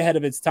way ahead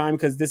of its time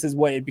because this is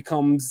what it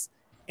becomes.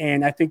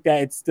 And I think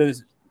that it's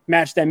the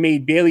match that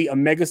made Bailey a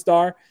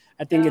megastar.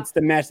 I think it's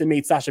the match that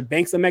made Sasha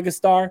Banks a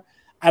megastar.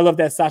 I love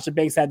that Sasha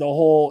Banks had the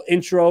whole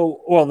intro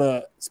or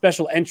the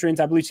special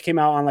entrance. I believe she came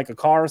out on like a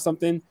car or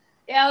something.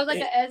 Yeah, it was like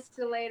an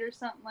Escalade or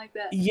something like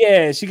that.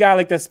 Yeah, she got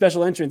like that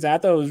special entrance. I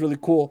thought it was really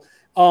cool.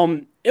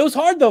 It was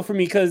hard though for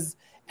me because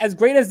as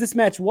great as this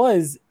match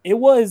was, it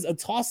was a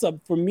toss-up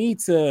for me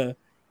to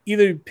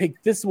either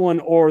pick this one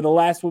or the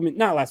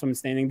not last woman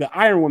standing, the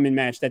Iron Woman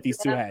match that these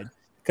two had.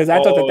 Because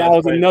I thought that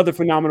was another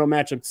phenomenal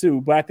matchup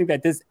too. But I think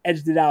that this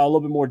edged it out a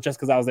little bit more just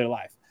because I was there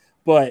live.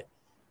 But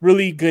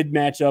really good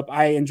matchup.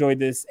 I enjoyed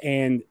this.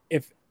 And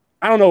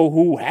I don't know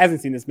who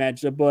hasn't seen this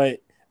matchup, but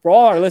for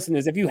all our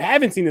listeners, if you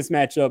haven't seen this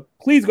matchup,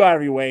 please go out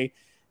of your way.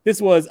 This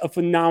was a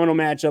phenomenal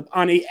matchup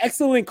on an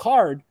excellent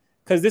card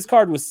because this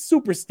card was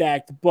super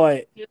stacked,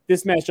 but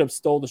this matchup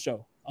stole the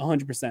show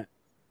 100%.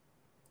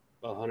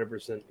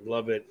 100%.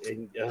 Love it.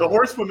 And, the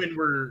horsewomen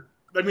were,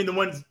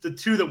 the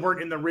two that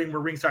weren't in the ring were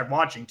ringside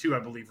watching too, I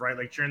believe, right?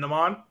 Like cheering them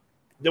on.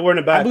 They were in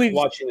the back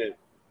watching it.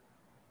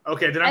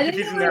 Okay, then I'm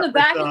confusing that. In the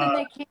back and then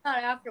they came out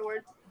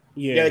afterwards.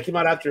 Yeah, they came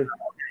out after.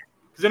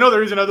 Because I know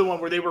there is another one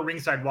where they were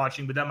ringside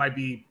watching, but that might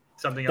be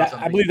something else.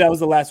 I believe that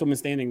was the last woman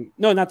standing.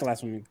 No, not the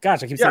last woman.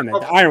 Gosh, I keep saying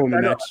that. The Iron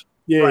Woman match.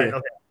 Yeah. Right,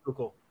 okay.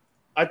 Cool.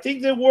 I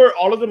think they were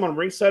all of them on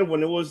ringside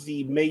when it was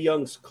the Mae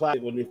Young's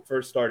Classic when it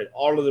first started.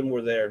 All of them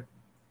were there.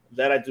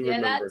 That I do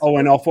remember.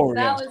 And all four.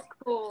 That was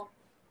cool.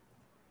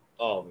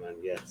 Oh man,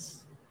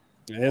 yes.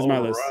 Yeah, there's my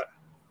list. Right.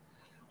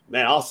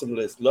 Man, awesome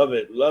list. Love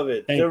it. Love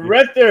it. Thank They're you.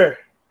 right there.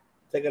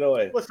 Take it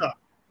away. What's up?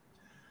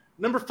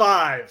 Number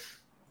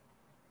 5.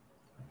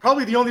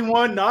 Probably the only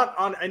one not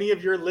on any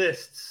of your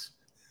lists.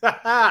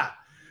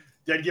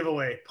 Dead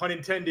giveaway. Pun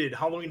intended.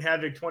 Halloween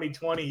Havoc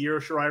 2020. Io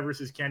Shirai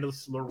versus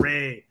Candice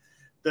LeRae.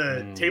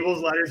 The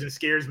tables, ladders, and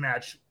scares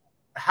match.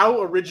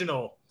 How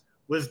original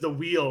was the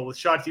wheel with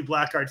Shotzi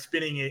Blackheart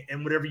spinning it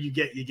and whatever you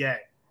get, you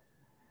get?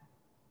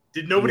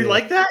 Did nobody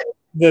like that?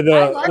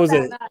 What was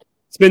it? Match.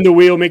 Spin the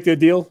wheel, make the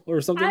deal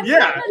or something?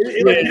 Yeah.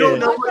 You don't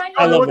know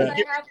I love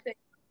that.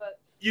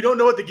 You don't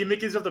know what the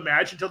gimmick is of the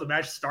match until the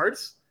match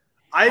starts.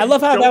 I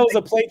love how that was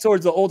a play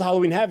towards the old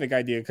Halloween Havoc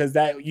idea because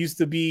that used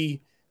to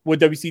be what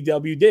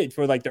WCW did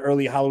for like the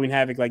early Halloween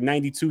Havoc, like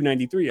 92,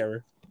 93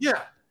 era.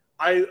 Yeah,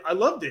 I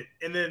loved it.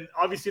 And then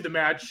obviously the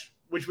match,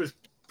 which was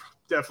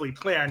definitely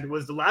planned,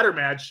 was the ladder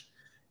match.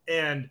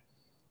 And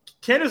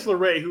Candice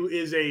LeRae, who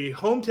is a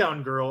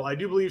hometown girl, I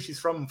do believe she's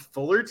from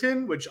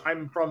Fullerton, which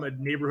I'm from a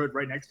neighborhood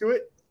right next to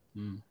it.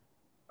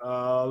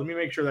 Let me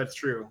make sure that's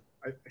true.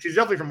 She's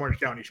definitely from Orange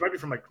County. She might be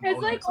from like Pomona.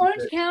 It's like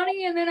Orange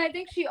County, and then I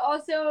think she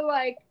also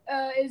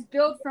is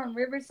built from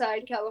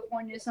Riverside,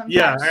 California. Sometimes.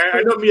 Yeah,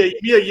 I know Mia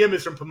Yim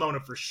is from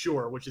Pomona for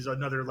sure, which is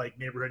another like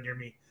neighborhood near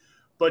me.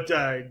 But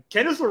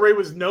Candice LeRae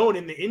was known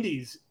in the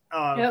Indies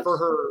for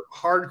her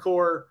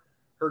hardcore,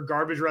 her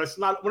garbage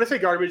wrestling. Not when I say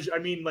garbage, I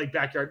mean like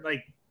backyard,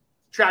 like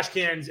trash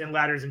cans and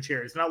ladders and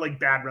chairs. Not like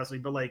bad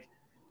wrestling, but like,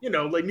 you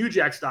know, like New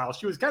Jack style.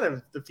 She was kind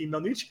of the female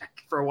New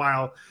Jack for a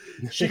while.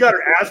 She got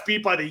her ass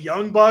beat by the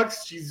Young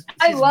Bucks.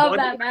 I love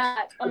that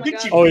match.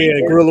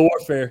 Guerrilla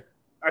Warfare.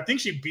 I think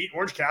she beat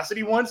Orange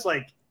Cassidy once.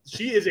 Like,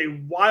 she is a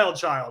wild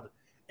child.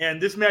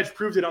 And this match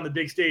proves it on the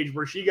big stage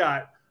where she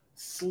got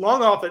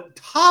slung off the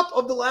top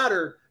of the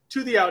ladder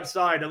to the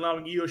outside,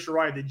 allowing Io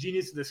Shirai, the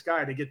genius of the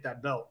sky, to get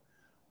that belt.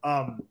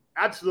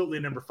 Absolutely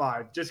number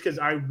 5, just because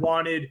I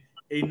wanted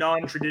a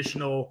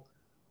non-traditional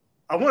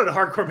 – I wanted a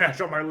hardcore match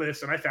on my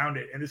list, and I found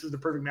it. And this is the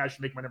perfect match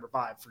to make my number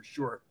 5 for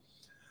sure.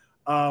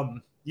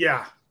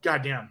 Yeah,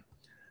 goddamn.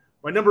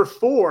 My number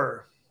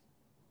 4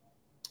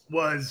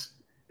 was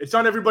 – it's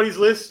on everybody's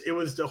list. It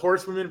was the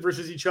Horsewomen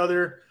versus each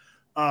other.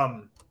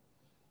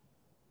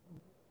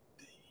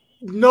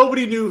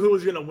 Nobody knew who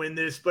was going to win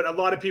this, but a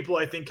lot of people,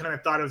 I think, kind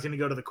of thought it was going to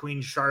go to the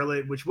Queen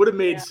Charlotte, which would have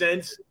made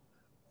sense,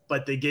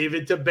 but they gave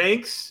it to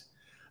Banks.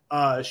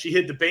 She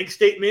hit the Banks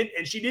statement,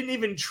 and she didn't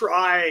even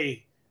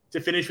try to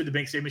finish with the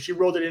Banks statement. She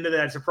rolled it into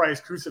that surprise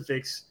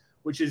crucifix,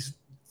 which is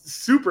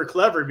super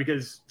clever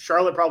because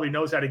Charlotte probably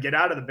knows how to get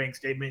out of the Banks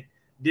statement.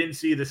 Didn't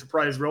see the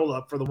surprise roll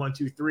up for the 1,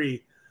 2,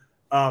 3.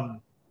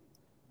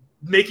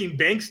 Making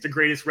Banks the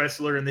greatest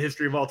wrestler in the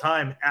history of all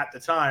time at the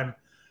time.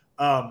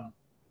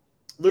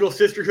 Little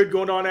sisterhood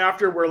going on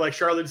after where like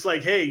Charlotte's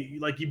like, hey,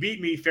 like you beat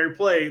me, fair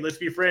play, let's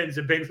be friends.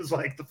 And Banks was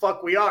like, the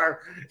fuck we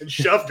are, and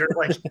shoved her.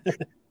 Like,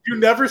 you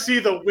never see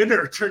the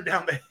winner turn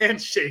down the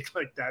handshake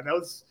like that. That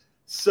was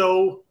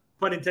so,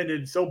 pun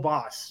intended, so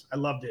boss. I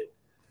loved it.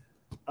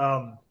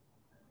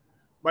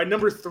 My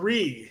number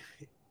 3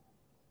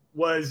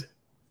 was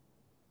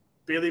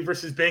Bayley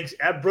versus Banks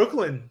at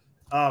Brooklyn.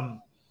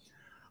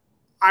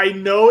 I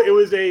know it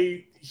was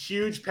a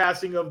huge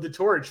passing of the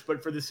torch,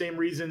 but for the same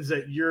reasons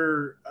that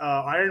your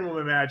Iron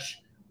Woman match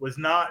was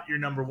not your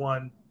number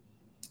 1,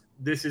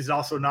 this is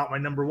also not my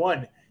number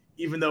 1.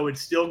 Even though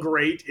it's still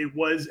great, it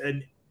was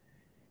an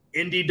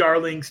indie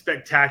darling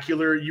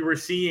spectacular. You were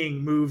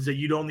seeing moves that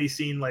you'd only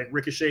seen like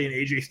Ricochet and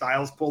AJ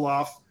Styles pull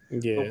off.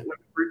 Yeah.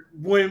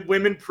 When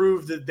women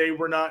proved that they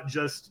were not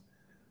just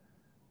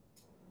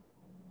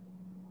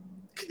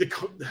the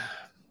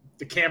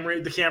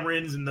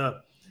Camerons and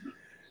the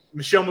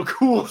Michelle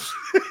McCools.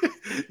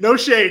 No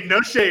shade. The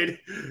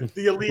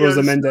Aaliyahs.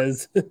 Rosa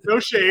Mendez. No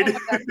shade.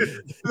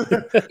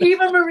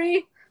 Eva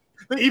Marie.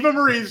 The Eva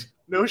Marie's.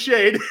 No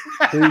shade.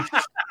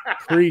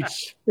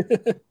 Preach.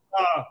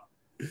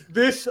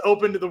 This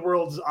opened the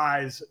world's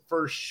eyes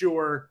for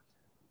sure.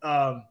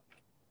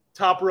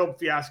 Top rope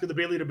fiasco, the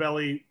Bayley to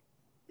Belly.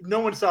 No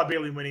one saw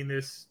Bayley winning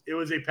this. It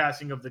was a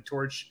passing of the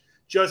torch.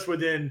 Just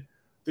within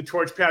the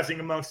torch passing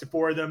amongst the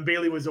 4 of them,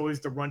 Bayley was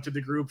always the runt of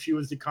the group. She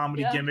was the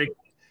comedy gimmick.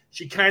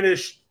 She kind of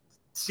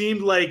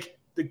seemed like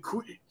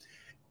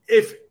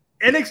if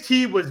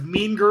NXT was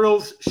Mean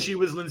Girls, she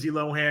was Lindsay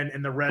Lohan,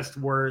 and the rest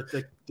were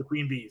the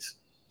Queen Bees.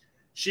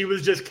 She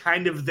was just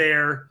kind of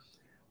there,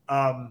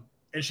 and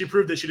she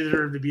proved that she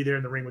deserved to be there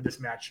in the ring with this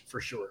match for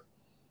sure.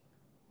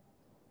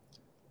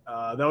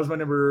 That was my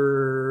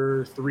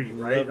number 3,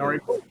 right? All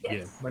right.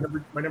 Yeah. My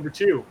number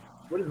 2.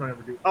 What is my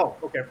number 2? Oh,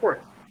 okay, of course.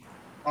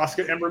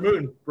 Asuka Ember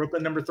Moon,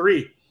 Brooklyn number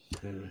 3.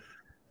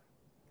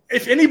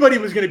 If anybody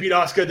was going to beat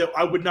Asuka that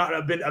I would not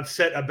have been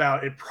upset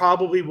about, it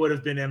probably would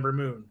have been Ember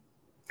Moon.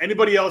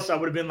 Anybody else, I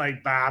would have been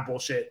like,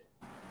 bullshit.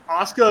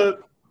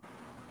 Asuka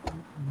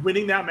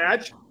winning that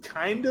match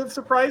kind of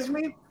surprised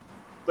me,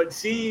 but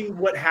seeing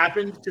what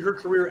happened to her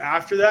career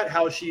after that,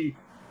 how she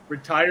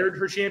retired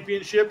her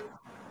championship,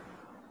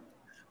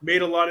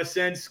 made a lot of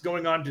sense.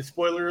 Going on to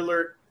spoiler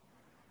alert,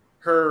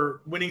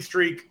 her winning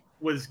streak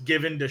was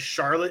given to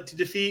Charlotte to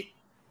defeat.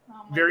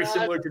 Very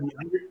similar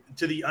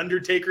to the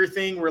Undertaker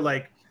thing, where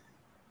like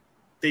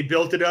they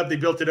built it up,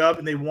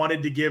 and they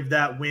wanted to give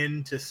that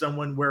win to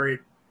someone where it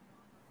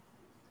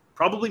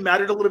probably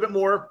mattered a little bit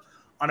more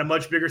on a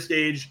much bigger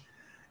stage.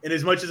 And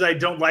as much as I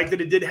don't like that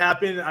it did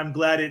happen, I'm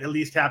glad it at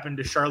least happened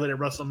to Charlotte at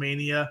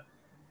WrestleMania.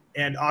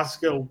 And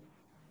Asuka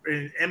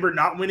and Ember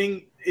not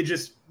winning, it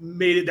just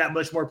made it that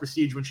much more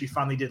prestige when she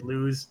finally did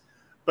lose.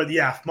 But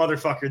yeah,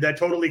 motherfucker, that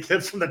totally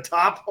clips from the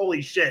top.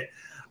 Holy shit.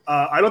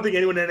 I don't think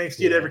anyone in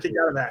NXT had ever kicked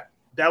out of that.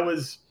 That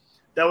was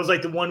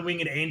like the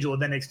one-winged angel of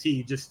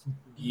NXT. Just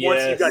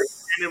once you got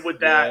ended with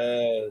that,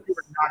 you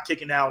were not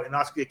kicking out. And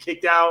Asuka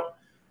kicked out,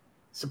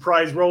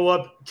 surprise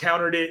roll-up,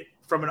 countered it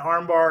from an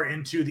armbar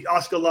into the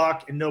Asuka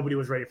lock, and nobody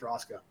was ready for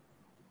Asuka.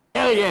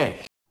 Hell yeah.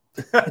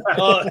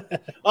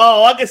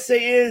 All I can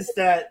say is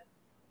that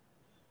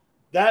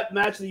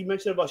match that you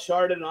mentioned about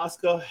Charlotte and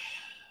Asuka,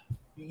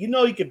 you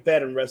know you could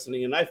bet on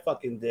wrestling, and I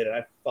fucking did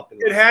it.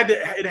 It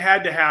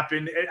had to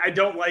happen. I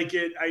don't like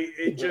it. I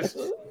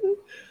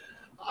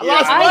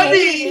lost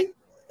money.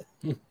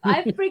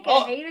 I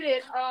freaking hated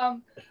it.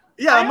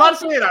 Yeah, I'm not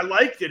saying I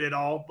liked it at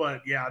all,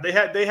 but yeah, they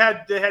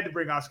had to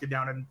bring Asuka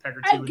down and peg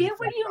her. I get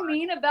what you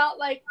mean about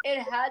like it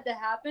had to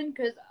happen,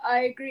 because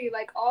I agree.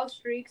 Like all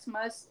streaks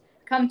must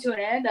come to an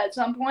end at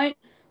some point.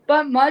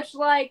 But much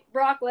like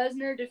Brock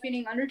Lesnar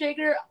defeating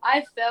Undertaker,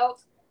 I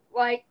felt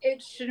like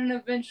it shouldn't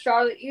have been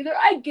Charlotte either.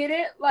 I get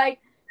it. Like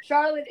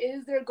Charlotte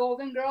is their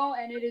golden girl,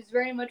 and it is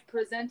very much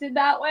presented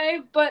that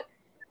way. But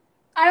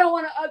I don't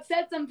want to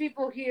upset some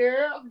people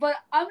here, but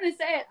I'm going to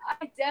say it.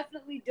 I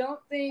definitely don't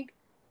think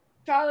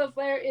Charlotte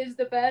Flair is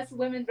the best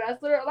women's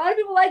wrestler. A lot of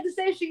people like to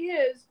say she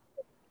is,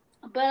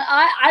 but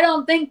I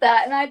don't think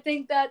that. And I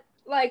think that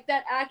like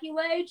that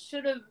accolade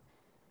should have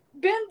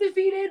been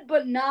defeated,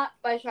 but not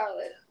by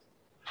Charlotte.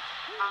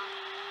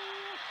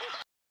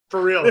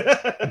 For real.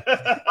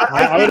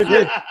 I would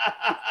agree.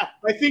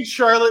 I think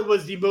Charlotte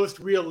was the most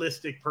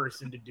realistic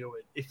person to do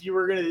it. If you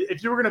were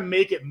gonna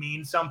make it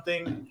mean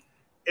something,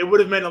 it would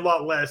have meant a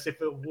lot less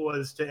if it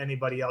was to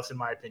anybody else, in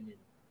my opinion.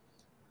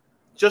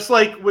 Just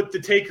like with the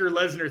Taker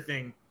Lesnar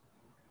thing.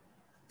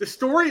 The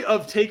story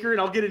of Taker,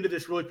 and I'll get into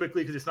this really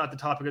quickly because it's not the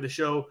topic of the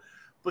show,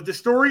 but the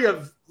story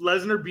of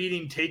Lesnar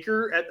beating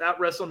Taker at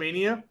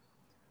WrestleMania,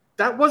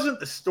 that wasn't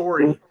the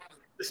story.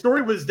 The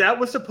story was that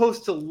was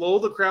supposed to lull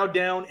the crowd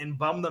down and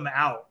bum them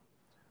out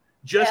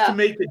just to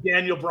make the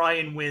Daniel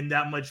Bryan win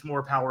that much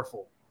more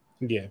powerful.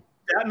 Yeah.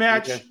 That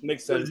match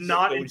makes sense. was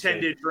not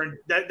intended for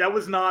that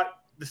was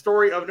not the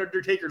story of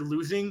Undertaker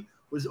losing,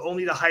 was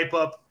only to hype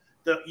up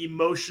the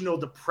emotional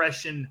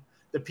depression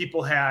that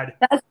people had.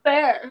 That's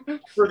fair.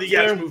 For the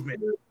Yes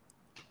movement.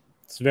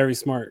 It's very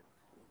smart.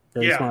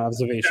 Very smart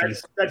observation.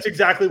 That's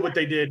exactly what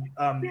they did.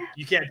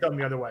 You can't tell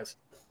me otherwise.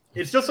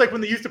 It's just like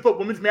when they used to put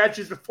women's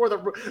matches before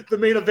the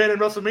main event in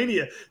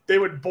WrestleMania. They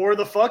would bore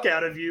the fuck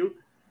out of you,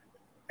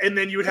 and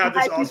then you would have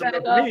this awesome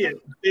WrestleMania.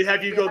 They'd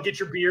have you go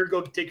get your beer,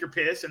 go take your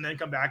piss, and then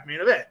come back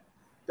main event.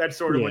 That's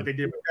sort of what they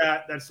did with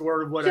that. That's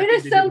sort of what Shit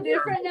is so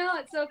different now.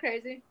 It's so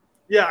crazy.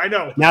 Yeah, I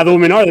know. Now the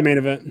women are the main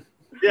event.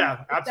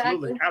 Yeah,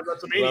 absolutely. At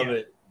WrestleMania. Love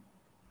it.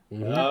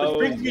 Mhm. Which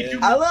brings me to-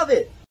 I love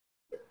it.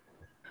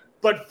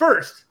 But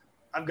first,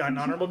 I've got an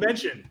honorable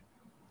mention.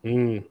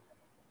 Mm.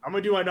 I'm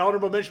gonna do an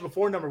honorable mention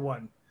before number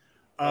one.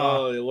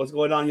 What's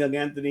going on, young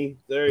Anthony?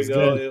 There you It's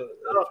go.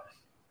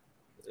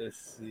 Let's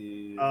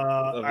see.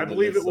 I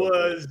believe it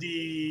was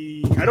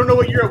I don't know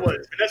what year it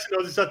was. Vanessa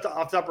knows this off the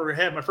top of her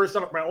head.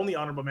 My only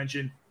honorable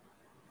mention: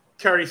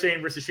 Kairi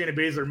Sane versus Shayna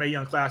Baszler, Mae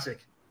Young Classic.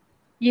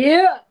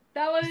 Yeah,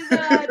 that was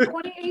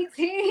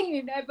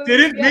 2018. I believe.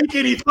 Didn't make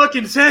any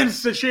fucking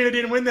sense that Shayna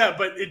didn't win that,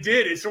 but it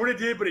did. It sort of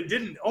did, but it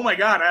didn't. Oh my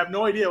god, I have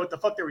no idea what the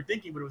fuck they were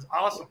thinking, but it was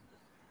awesome.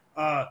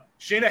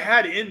 Shayna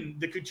had in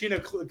the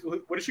Cucina,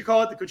 what did she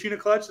call it? The Cucina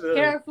clutch?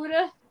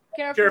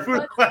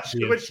 Karafuda clutch,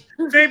 which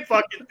same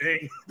fucking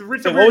thing.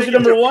 So what was your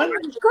number one?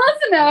 Close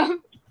enough.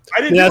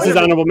 I didn't. That's his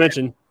honorable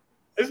mention.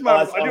 This is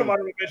I do my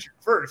honorable mention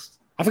first.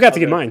 I forgot to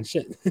get mine.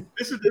 Shit.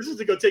 This is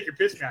to go take your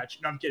piss match.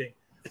 No, I'm kidding.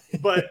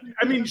 But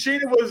I mean,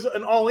 Shayna was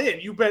an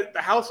all-in. You bet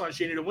the house on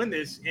Shayna to win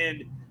this,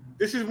 and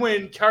this is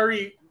when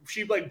Kairi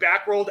she like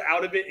back rolled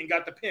out of it and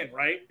got the pin,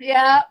 right?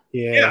 Yeah.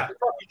 Yeah.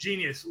 Fucking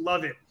genius.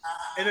 Love it.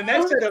 And then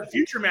that set up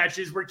future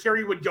matches where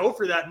Kairi would go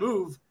for that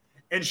move,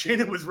 and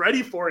Shayna was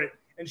ready for it.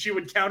 And she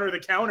would counter the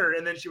counter,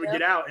 and then she would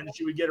get out, and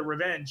she would get a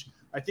revenge.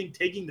 I think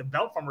taking the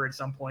belt from her at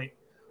some point,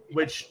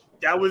 which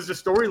that was the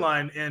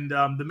storyline. And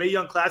the Mae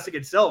Young Classic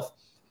itself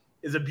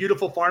is a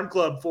beautiful farm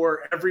club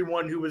for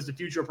everyone who was the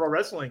future of pro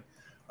wrestling.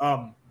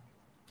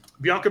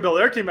 Bianca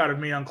Belair came out of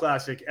Mae Young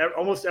Classic.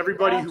 Almost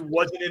everybody who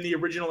wasn't in the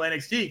original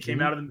NXT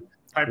came out of the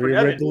Piper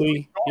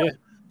Niven.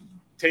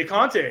 Tay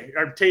Conte,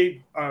 or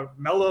Tay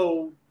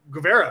Melo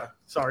Guevara.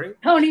 Sorry,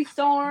 Tony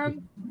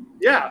Storm.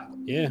 Yeah.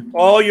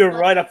 Oh, you're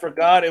right. I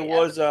forgot. It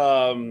was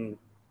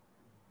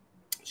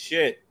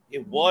shit.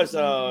 It was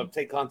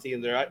Tay Conti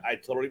in there. I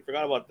totally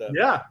forgot about that.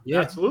 Yeah,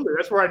 absolutely.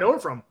 That's where I know her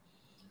from.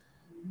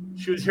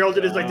 She was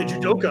heralded as like the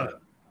judoka.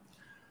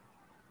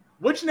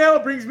 Which now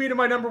brings me to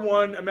my number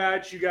one, a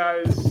match you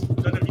guys,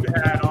 none of you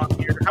had on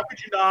here. How could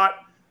you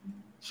not?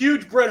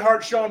 Huge Bret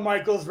Hart, Shawn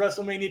Michaels,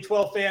 WrestleMania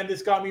 12 fan.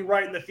 This got me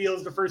right in the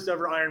feels, the first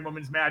ever Iron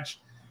Women's match.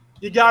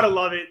 You gotta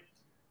love it.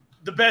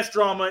 The best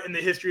drama in the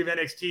history of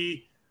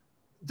NXT.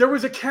 There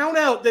was a count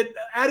out that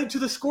added to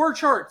the score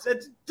charts.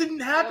 That didn't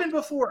happen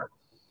before.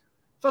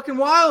 Fucking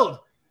wild.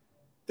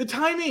 The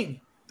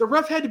timing. The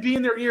ref had to be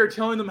in their ear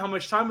telling them how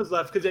much time was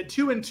left because at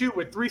 2-2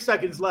 with 3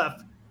 seconds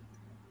left,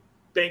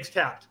 Banks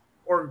tapped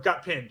or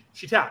got pinned.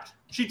 She tapped.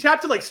 She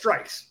tapped to like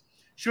strikes.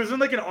 She was in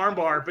like an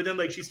armbar, but then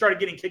like she started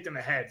getting kicked in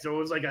the head. So it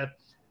was like a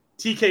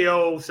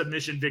TKO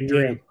submission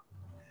victory.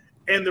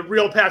 Yeah. And the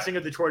real passing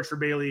of the torch for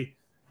Bayley.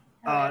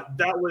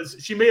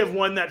 She may have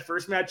won that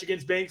first match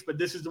against Banks, but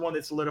this is the one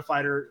that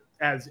solidified her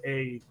as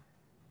a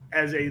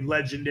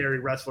legendary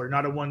wrestler,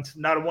 not a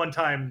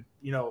one-time,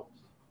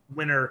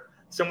 winner,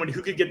 someone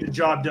who could get the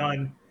job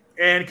done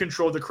and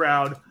control the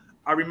crowd.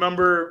 I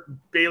remember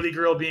Bayley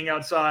girl being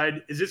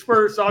outside. Is this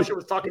where Sasha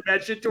was talking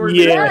bad shit to her?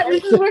 Yeah,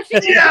 this is where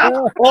she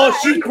Oh,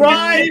 she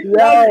cried.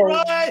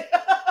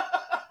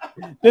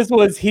 This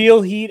was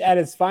heel heat at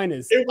its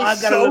finest. It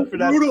was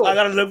brutal. I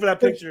gotta look for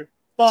that picture.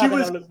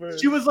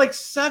 She was like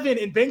 7,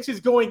 and Banks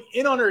is going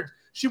in on her.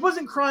 She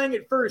wasn't crying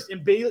at first,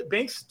 and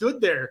Banks stood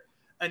there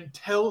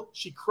until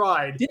she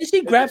cried. Didn't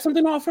she grab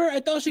something off her? I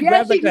thought she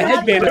grabbed like a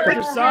headband off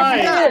her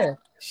side. Yeah.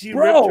 She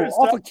Bro, ripped her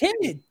off a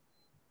kid.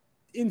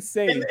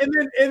 Insane. And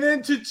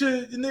then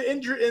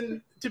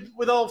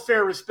with all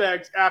fair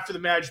respect, after the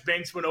match,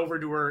 Banks went over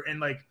to her and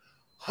like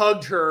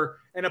hugged her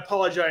and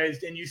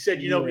apologized. And you said,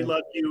 we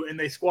love you, and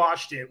they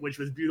squashed it, which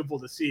was beautiful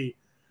to see.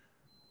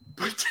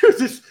 But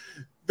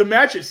the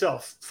match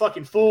itself,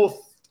 fucking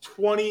full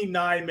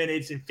 29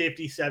 minutes and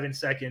 57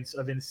 seconds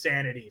of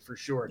insanity for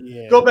sure.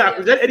 Yeah. Go back.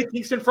 Was that Eddie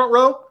Kingston front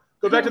row?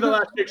 Go back to the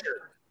last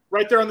picture.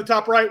 Right there on the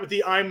top right with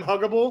the I'm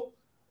huggable.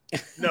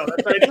 No,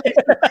 that's not Eddie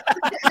Kingston.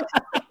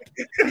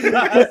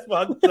 That's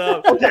fucked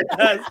up. Okay.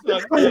 That's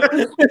fucked up.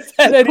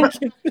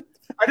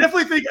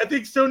 I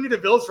think Sonya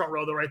Deville's front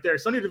row though, right there.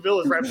 Sonya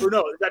Deville is right.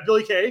 No, is that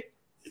Billie Kay?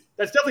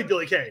 That's definitely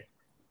Billie Kay.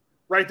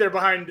 Right there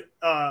behind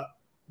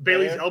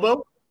Bayley's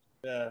elbow.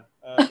 Yeah,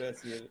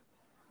 that's it.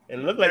 It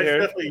looked like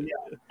her.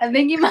 I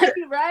think you might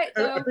be right.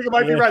 Though. I think it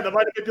might be right. That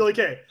might have been Billie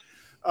Kay.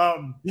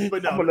 But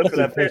no, I'm gonna look at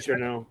that picture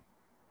now.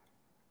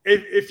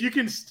 If you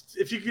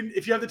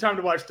have the time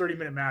to watch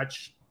 30-minute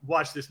match,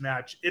 watch this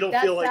match. It'll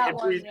feel like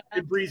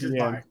it breezes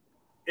by.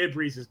 It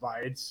breezes by.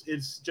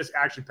 It's just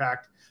action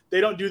packed.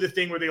 They don't do the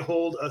thing where they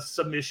hold a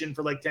submission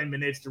for like 10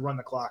 minutes to run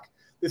the clock.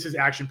 This is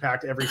action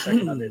packed every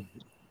second of it.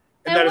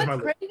 And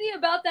what's crazy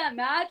about that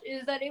match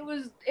is that it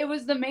was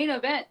the main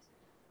event.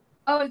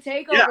 Oh, a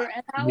takeover,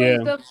 and that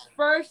was the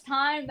first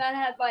time that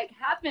had like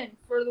happened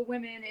for the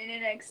women in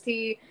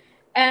NXT.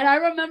 And I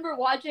remember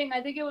watching,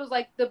 I think it was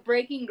like the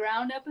Breaking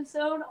Ground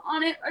episode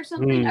on it or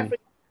something. I forget.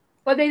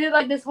 But they did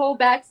like this whole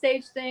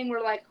backstage thing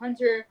where like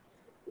Hunter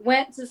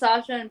went to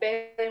Sasha and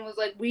Bayley and was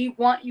like, "We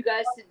want you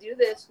guys to do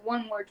this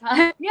one more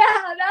time." Yeah,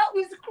 that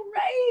was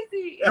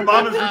crazy. And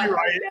Mama's Ruby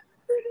Riott.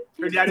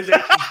 Her dad is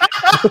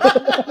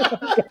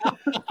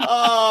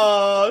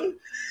Oh,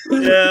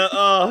 yeah.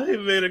 Oh, he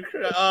made her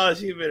cry. Oh,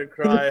 she made her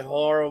cry.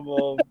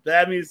 Horrible.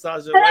 Damn you,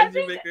 Sasha. Why did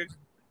you make her?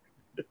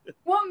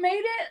 What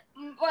made it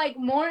like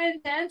more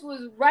intense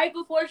was right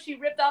before she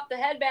ripped off the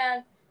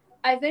headband.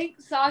 I think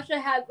Sasha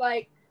had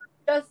like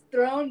just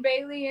thrown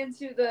Bayley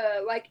into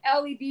the like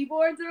LED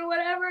boards or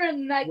whatever,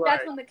 and like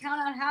that's when the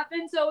countdown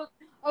happened. So,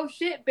 oh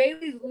shit,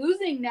 Bayley's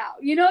losing now.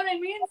 You know what I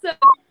mean? So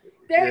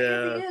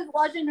there Izzy is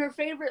watching her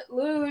favorite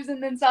lose,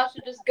 and then Sasha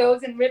just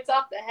goes and rips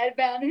off the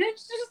headband, and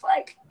it's just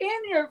like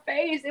in your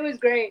face. It was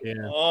great.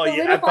 Yeah. Oh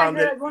yeah, I found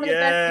it.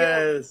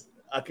 Yes.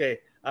 Okay,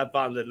 I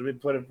found it. Let me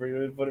put it for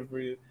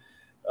you.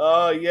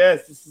 Oh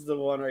yes, this is the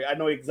one. Right. I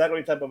know exactly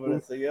what type of it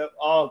is. So yep.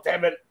 Oh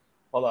damn it.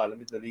 Hold on. Let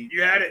me delete.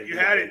 You had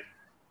it.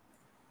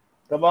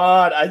 Come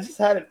on. I just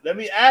had it. Let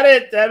me add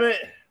it. Damn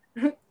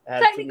it.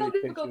 Technical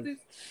difficulties.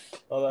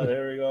 Hold on.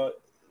 Here we go.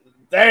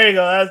 There you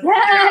go. That's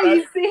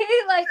you see,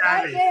 like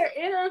right there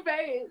in her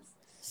face.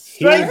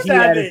 Straight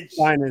savage.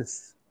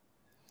 Finest.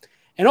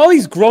 And all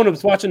these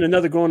grown-ups watching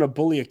another grown-up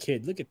bully a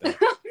kid. Look at that.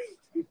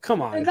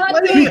 Come on.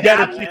 Do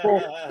better,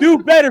 people. Do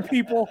better,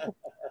 people.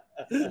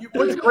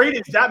 What's great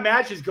is that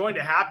match is going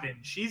to happen.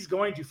 She's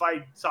going to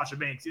fight Sasha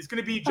Banks. It's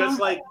going to be just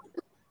like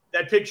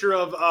that picture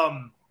of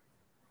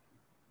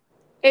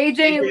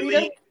AJ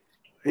Lee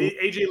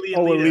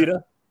and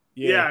Lita.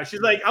 Yeah, she's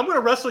like, I'm going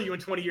to wrestle you in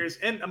 20 years,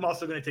 and I'm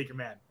also going to take your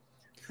man.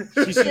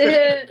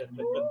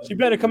 She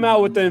better come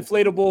out with the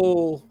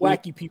inflatable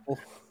wacky people.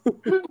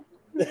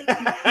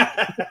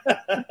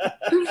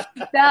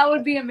 That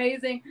would be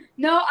amazing.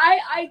 No,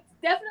 I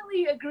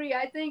definitely agree.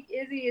 I think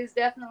Izzy is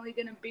definitely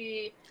going to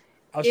be.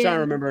 I was trying to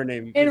remember her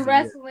name. In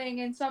wrestling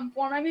in some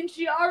form. I mean,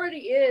 she already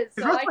is.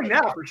 She's wrestling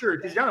now for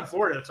sure. She's down in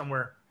Florida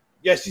somewhere.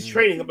 Yeah, she's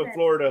training up in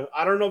Florida.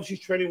 I don't know if she's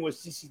training with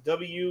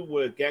CCW,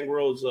 with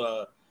Gangrel's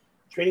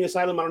training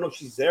asylum. I don't know if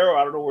she's there, or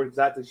I don't know where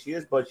exactly she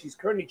is, but she's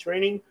currently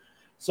training.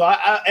 So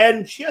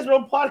and she has her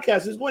own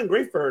podcast. It's going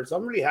great for her. So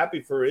I'm really happy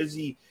for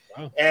Izzy.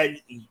 Wow.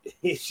 And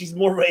she's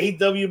more of an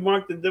AEW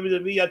mark than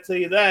WWE. I'll tell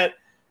you that,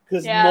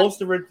 because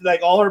most of her,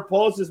 like all her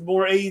posts, is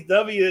more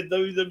AEW than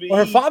WWE.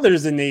 Well, her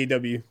father's in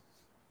AEW.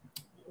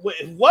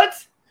 Wait,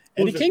 what?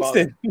 Eddie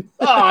Kingston.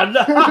 Oh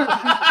no!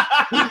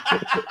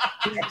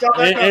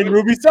 and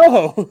Ruby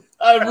Soho.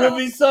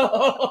 Ruby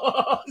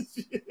Soho.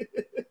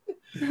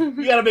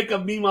 You gotta make a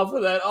meme off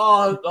of that.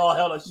 Oh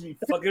hell, no, she'd be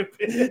fucking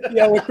pissed.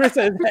 Yeah, when Chris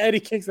said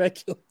Eddie kicks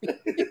that kill me.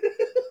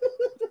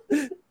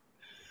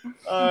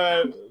 All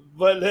right,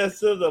 but let's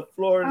do the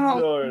floor is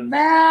yours.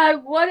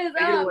 Man, what is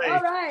up? All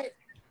right.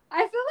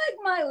 I feel like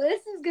my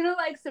list is gonna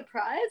like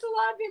surprise a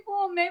lot of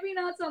people. Maybe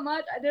not so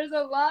much. There's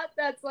a lot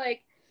that's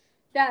like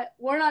that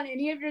weren't on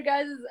any of your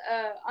guys'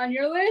 on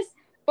your list,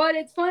 but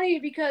it's funny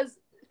because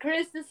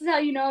Chris, this is how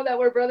you know that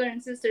we're brother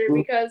and sister,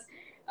 because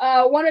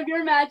one of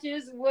your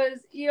matches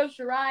was Io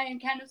Shirai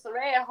and Candice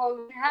LeRae at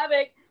Halloween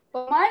Havoc,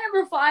 but my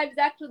number 5 is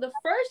actually the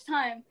first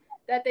time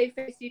that they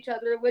faced each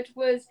other, which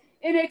was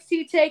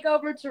NXT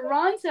TakeOver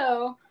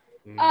Toronto.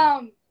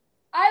 I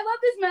love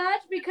this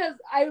match because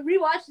I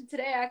rewatched it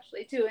today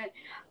actually too, and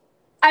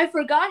I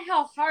forgot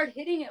how hard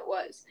hitting it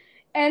was,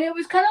 and it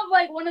was kind of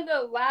like one of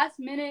the last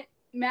minute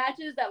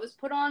matches that was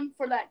put on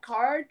for that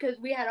card, because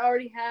we had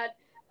already had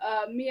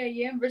Mia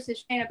Yim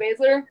versus Shayna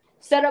Baszler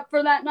set up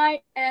for that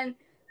night. And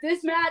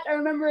this match, I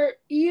remember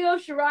Io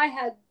Shirai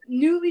had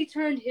newly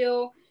turned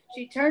heel.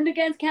 She turned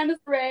against Candice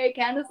LeRae.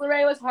 Candice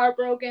LeRae was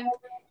heartbroken.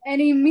 And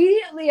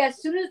immediately,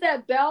 as soon as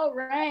that bell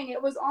rang,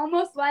 it was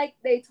almost like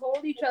they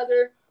told each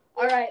other,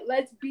 all right,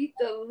 let's beat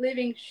the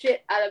living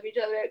shit out of each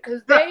other,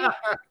 because they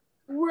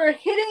were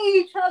hitting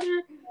each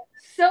other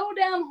so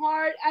damn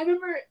hard. I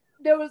remember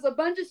there was a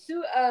bunch of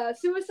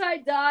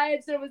suicide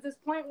dives. There was this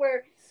point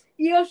where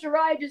Io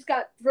Shirai just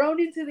got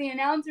thrown into the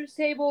announcer's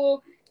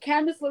table.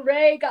 Candice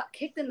LeRae got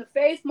kicked in the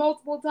face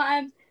multiple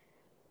times.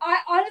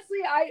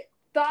 I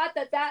thought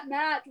that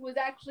match was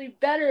actually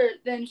better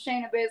than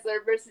Shayna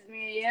Baszler versus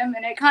Mia Yim,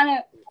 and it kind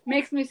of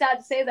makes me sad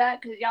to say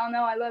that because y'all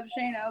know I love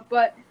Shayna,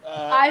 but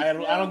I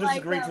don't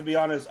disagree, to be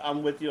honest.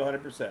 I'm with you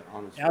 100%,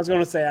 honestly. I was going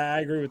to say I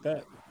agree with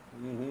that.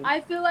 Mm-hmm.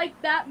 I feel like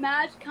that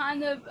match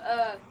kind of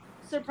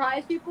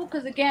surprised people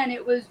because, again,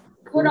 it was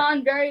put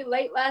on very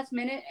late last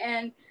minute,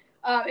 and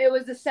it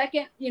was the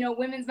second,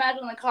 women's match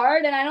on the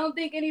card, and I don't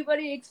think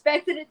anybody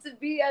expected it to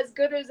be as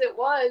good as it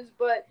was,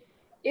 but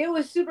it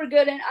was super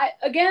good. And I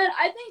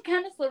think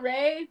Candice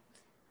LeRae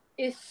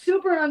is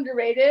super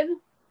underrated.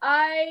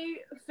 I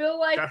feel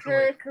like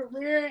her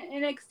career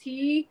in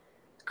NXT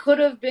could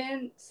have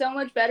been so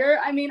much better.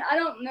 I mean, I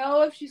don't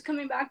know if she's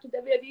coming back to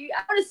WWE.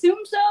 I would assume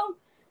so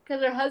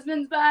because her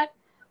husband's back.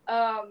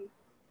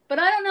 But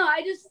I don't know.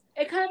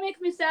 It kind of makes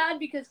me sad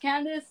because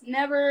Candice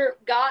never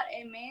got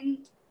a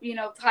main,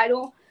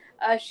 title.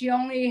 She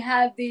only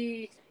had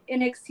the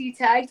NXT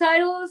tag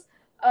titles.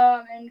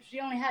 And she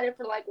only had it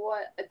for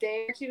a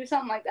day or two,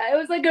 something like that. It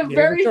was like a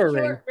very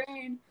short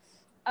reign.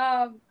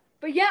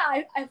 But yeah,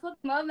 I fucking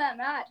love that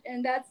match,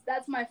 and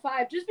that's my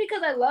 5. Just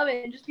because I love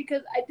it, and just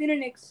because I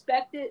didn't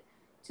expect it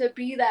to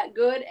be that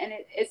good, and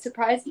it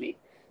surprised me.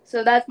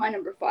 So that's my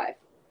number 5.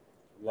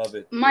 Love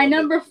it. My Love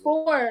number it.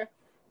 4,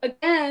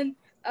 again,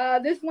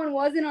 this one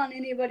wasn't on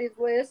anybody's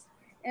list.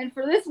 And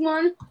for this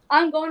one,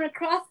 I'm going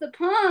across the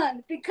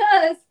pond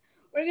because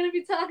we're going to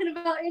be talking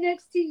about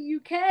NXT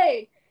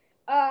UK.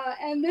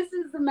 And this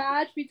is the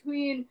match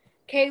between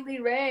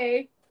Kaylee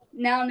Ray,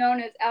 now known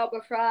as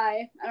Alba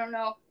Fry. I don't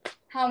know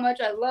how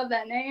much I love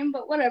that name,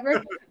 but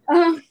whatever.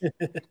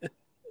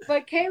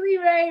 But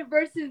Kaylee Ray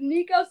versus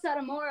Nico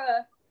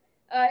Satomura.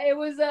 It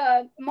was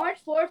March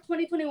 4th,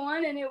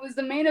 2021, and it was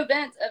the main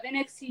event of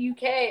NXT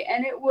UK.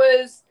 And it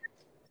was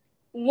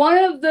one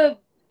of the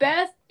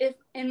best, if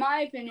in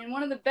my opinion,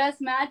 one of the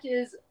best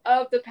matches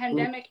of the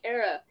pandemic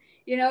era.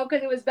 You know,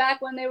 because it was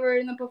back when they were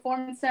in the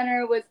Performance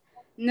Center with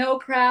no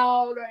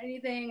crowd or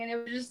anything, and it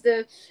was just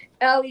the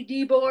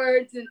LED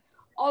boards and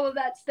all of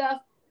that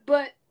stuff.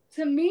 But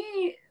to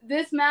me,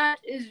 this match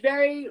is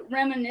very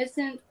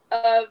reminiscent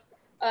of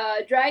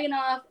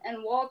Dragunov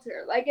and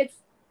Walter. Like,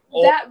 it's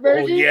that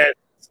version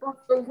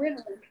for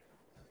women.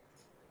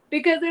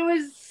 Because there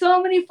was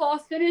so many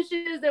false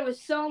finishes. There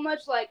was so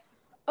much like,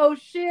 oh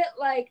shit,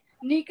 like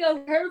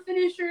Nico, her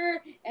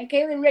finisher, and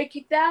Kaylee Ray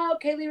kicked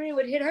out. Kaylee Ray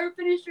would hit her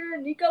finisher,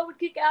 and Nico would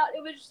kick out.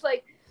 It was just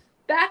like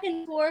back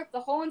and forth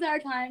the whole entire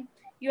time.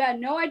 You had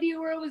no idea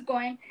where it was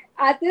going.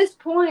 At this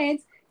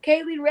point,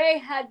 Kaylee Ray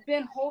had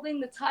been holding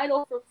the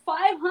title for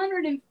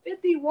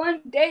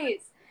 551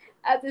 days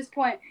at this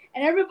point.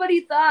 And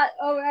everybody thought,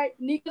 all right,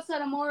 Nico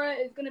Satomura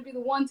is going to be the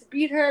one to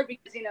beat her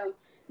because, you know,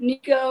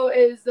 Nico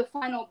is the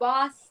final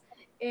boss.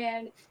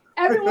 And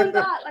everyone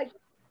thought, like,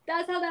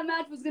 that's how that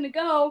match was going to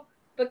go.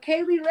 But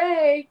Kaylee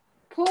Ray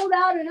pulled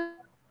out an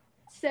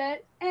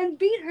upset and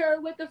beat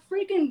her with a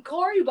freaking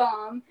Cory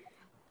bomb.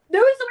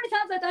 There were so many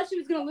times I thought she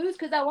was going to lose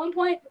because at one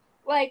point,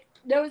 like,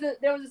 there was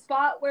a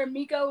spot where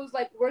Miko was,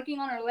 like, working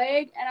on her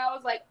leg. And I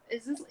was like,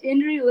 is this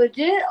injury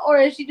legit or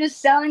is she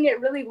just selling it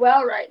really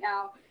well right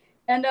now?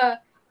 And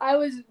I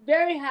was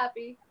very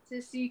happy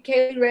to see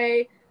Kaylee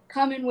Ray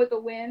come in with a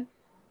win.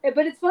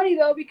 But it's funny,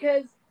 though,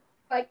 because,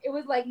 like, it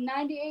was, like,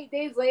 98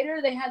 days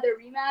later they had their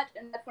rematch,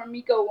 and that's where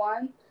Miko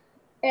won.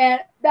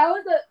 And that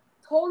was a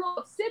total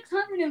of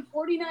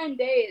 649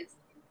 days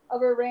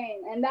of her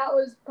reign. And that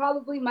was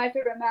probably my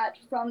favorite match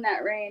from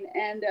that reign.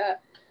 And,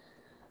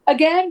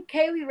 again,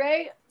 Kaylee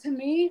Ray, to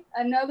me,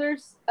 another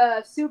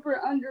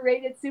super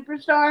underrated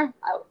superstar.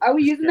 Are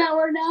we using that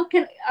word now?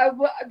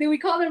 Do we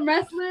call them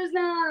wrestlers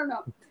now? I don't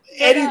know. But,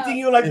 anything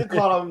you like to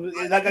call them.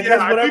 Like, I guess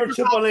whatever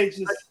Triple H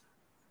is.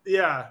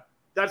 Yeah.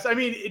 I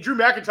mean, Drew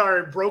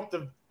McIntyre broke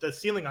the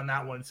ceiling on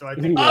that one. So I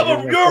think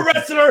you're a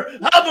wrestler.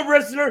 I'm a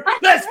wrestler.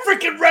 Let's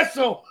freaking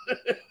wrestle.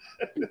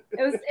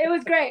 It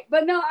was great.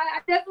 But no, I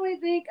definitely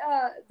think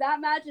that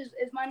match is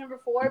my number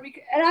 4.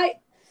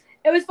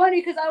 It was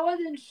funny because I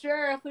wasn't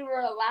sure if we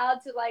were allowed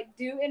to, like,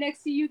 do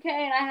NXT UK,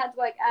 and I had to,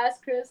 like,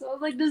 ask Chris. I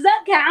was like, does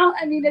that count?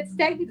 I mean, it's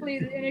technically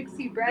the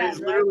NXT brand, It's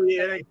literally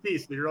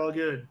NXT, so you're all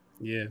good.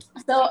 Yeah.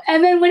 So,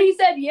 and then when he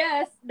said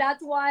yes,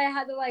 that's why I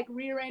had to, like,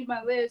 rearrange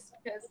my list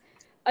because,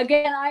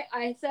 again,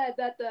 I said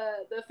that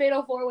the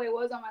Fatal 4-Way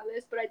was on my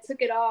list, but I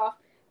took it off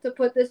to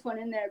put this one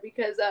in there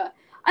because, I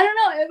don't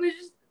know, it was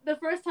just the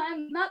first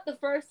time, not the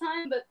first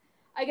time, but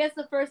I guess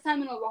the first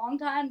time in a long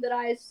time that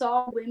I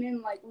saw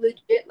women, like,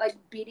 legit, like,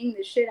 beating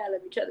the shit out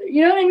of each other.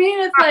 You know what I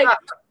mean? It's like,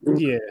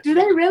 yeah. Do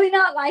they really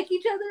not like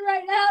each other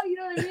right now? You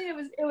know what I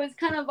mean? It was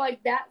kind of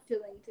like that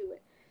feeling to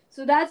it.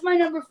 So that's my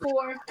number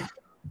 4.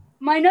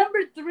 My number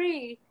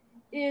 3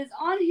 is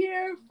on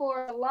here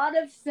for a lot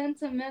of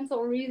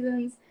sentimental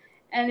reasons.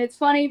 And it's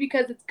funny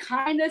because it's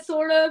kind of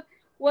sort of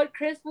what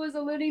Chris was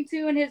alluding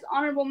to in his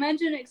honorable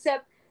mention,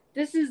 except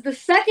this is the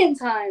second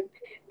time.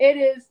 It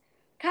is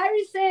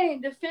Kairi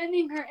Sane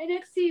defending her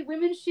NXT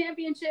Women's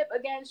Championship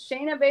against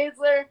Shayna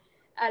Baszler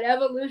at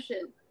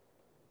Evolution.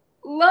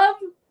 Love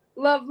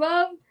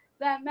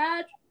that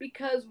match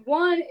because,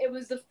 one, it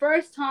was the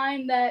first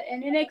time that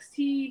an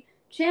NXT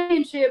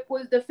championship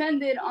was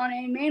defended on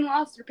a main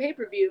roster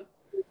pay-per-view.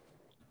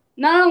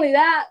 Not only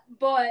that,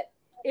 but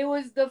it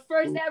was the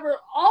first ever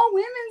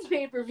all-women's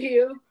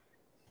pay-per-view.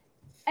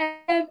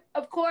 And,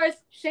 of course,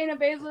 Shayna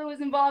Baszler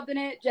was involved in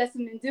it.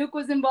 Jessamine Duke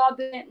was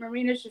involved in it.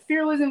 Marina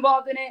Shafir was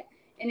involved in it.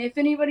 And if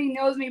anybody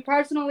knows me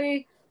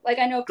personally, like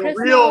I know Chris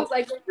knows,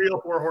 like the real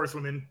 4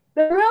 horsewomen.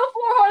 The real 4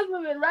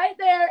 horsewomen right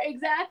there,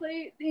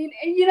 exactly. And,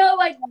 you know,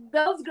 like,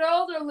 those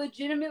girls are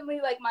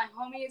legitimately, like, my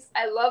homies.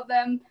 I love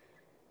them,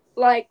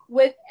 like,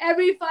 with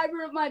every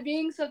fiber of my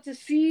being. So to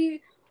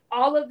see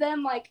all of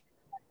them, like,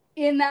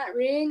 in that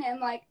ring and,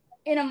 like,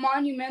 in a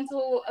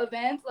monumental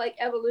event like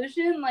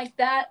Evolution, like,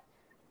 that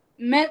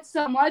meant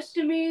so much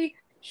to me.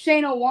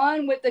 Shayna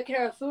won with the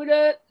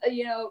Karafuda.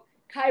 You know,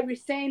 Kairi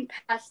Sane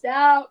passed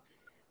out.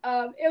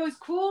 It was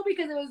cool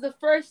because it was the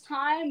first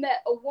time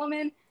that a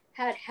woman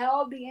had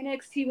held the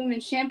NXT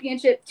Women's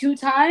Championship 2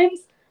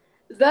 times.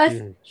 Thus,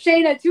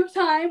 Shayna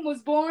 2-time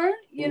was born,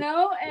 you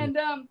know? And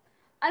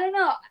I don't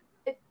know.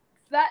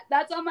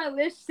 That's on my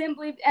list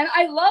simply. And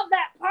I love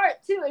that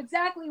part, too,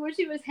 exactly where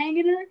she was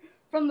hanging her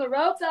from the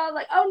ropes. I was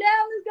like, oh,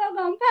 damn, this girl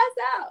gonna pass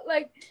out.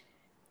 Like,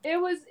 it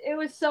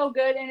was so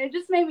good, and it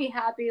just made me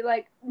happy,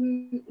 like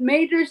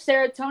major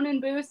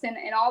serotonin boost in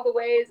all the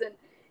ways, and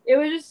it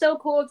was just so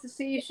cool to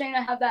see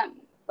Shayna have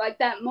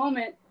that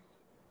moment.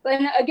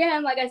 And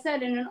again, like I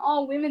said, in an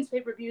all women's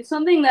pay-per-view,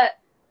 something that,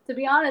 to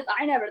be honest,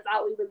 I never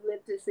thought we would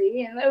live to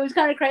see, and it was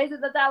kind of crazy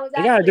that was.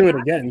 They gotta do it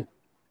again.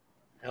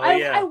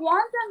 I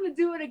want them to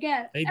do it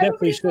again. They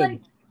definitely should.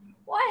 Like,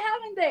 why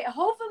haven't they?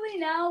 Hopefully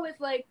now with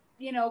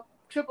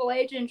Triple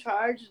H in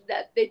charge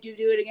that they do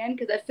it again,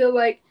 because I feel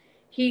like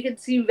he could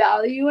see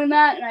value in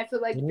that, and I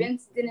feel like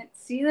Vince didn't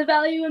see the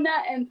value in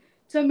that. And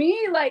to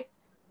me, like,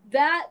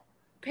 that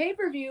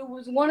pay-per-view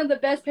was one of the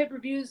best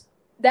pay-per-views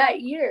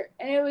that year,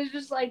 and it was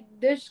just like,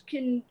 this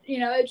can,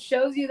 it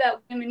shows you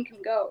that women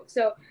can go.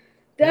 So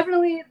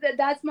definitely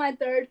that's my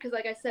third, because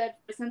like I said,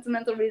 for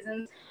sentimental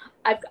reasons,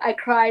 I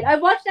cried. I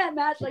watched that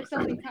match like so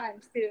many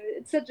times too.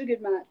 It's such a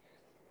good match.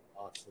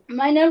 Awesome.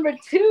 My number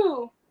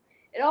 2,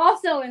 it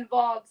also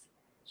involves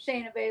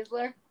Shayna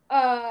Baszler.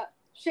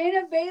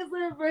 Shayna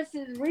Baszler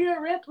versus Rhea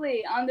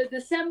Ripley on the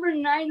December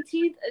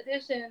 19th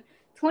edition,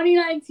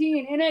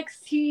 2019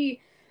 NXT.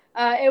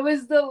 It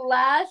was the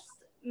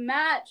last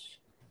match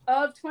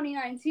of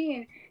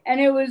 2019, and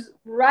it was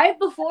right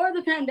before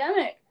the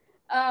pandemic.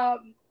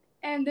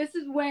 And this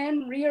is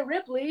when Rhea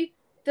Ripley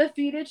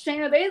defeated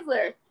Shayna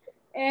Baszler.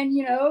 And,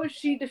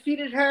 she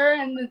defeated her,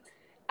 and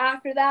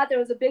after that, there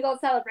was a big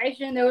old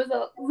celebration. There was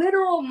a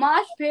literal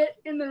mosh pit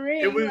in the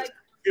ring.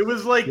 It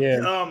was like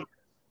God,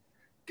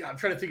 I'm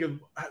trying to think of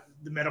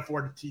the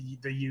metaphor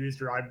they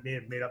used, or I may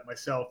have made up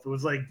myself. It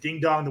was like Ding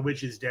Dong, the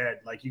witch is dead.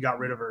 Like, you got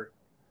rid of her.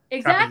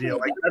 Exactly. Type of deal.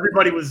 Like,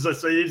 everybody was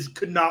just, they just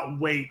could not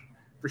wait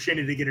for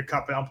Shayna to get her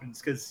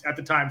comeuppance, because at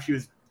the time she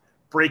was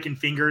breaking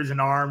fingers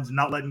and arms and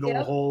not letting go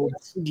of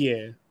holds.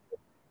 Yeah.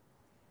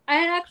 I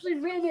had actually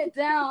written it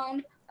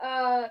down.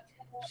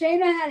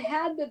 Shayna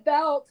had the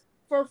belt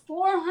for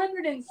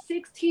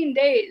 416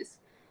 days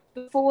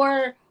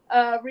before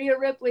Rhea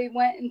Ripley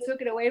went and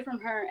took it away from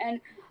her.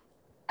 And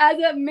as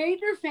a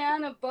major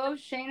fan of both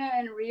Shayna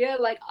and Rhea,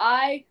 like,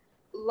 I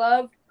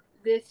loved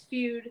this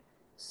feud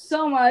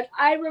so much.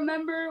 I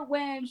remember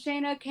when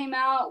Shayna came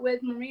out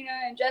with Marina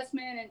and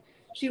Jessamine, and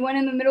she went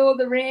in the middle of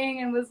the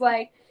ring and was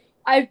like,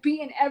 I've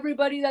beaten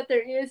everybody that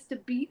there is to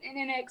beat in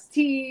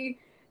NXT.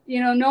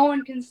 No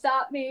one can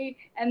stop me.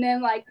 And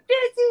then, like,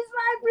 this is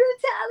my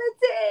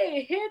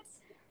brutality. Hits.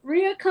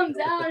 Rhea comes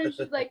out and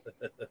she's like,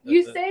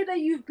 you say that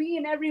you've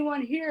beaten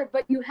everyone here,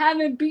 but you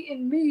haven't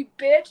beaten me,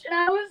 bitch. And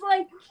I was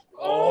like,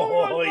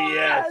 oh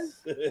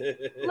yes.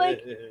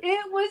 Like,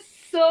 it was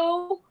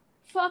so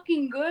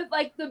fucking good.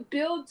 Like, the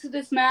build to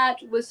this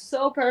match was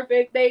so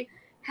perfect. They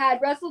had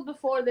wrestled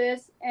before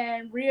this,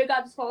 and Rhea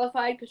got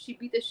disqualified because she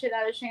beat the shit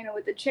out of Shayna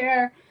with the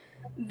chair.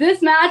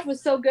 This match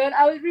was so good.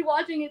 I was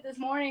rewatching it this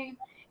morning,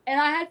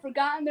 and I had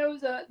forgotten there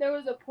was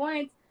a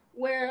point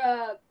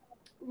where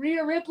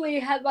Rhea Ripley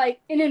had, like,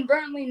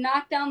 inadvertently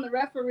knocked down the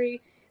referee,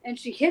 and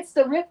she hits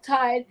the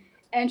riptide,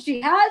 and she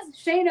has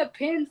Shayna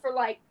pinned for,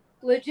 like,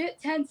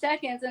 legit 10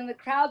 seconds, and the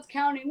crowd's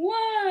counting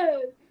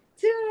 1,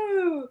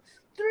 2,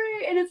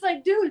 3, and it's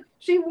like, dude,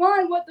 she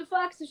won. What the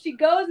fuck? So she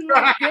goes and,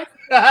 like,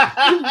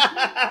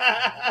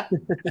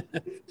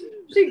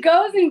 she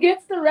goes and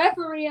gets the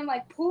referee and,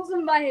 like, pulls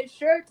him by his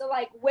shirt to,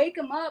 like, wake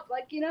him up,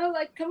 like,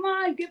 like, come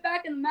on, get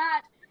back in the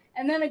match.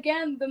 And then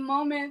again, the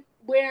moment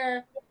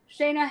where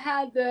Shayna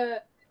had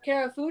the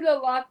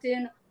Karafuda locked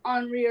in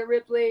on Rhea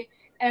Ripley,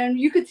 and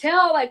you could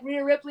tell, like,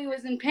 Rhea Ripley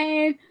was in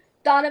pain,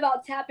 thought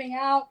about tapping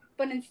out,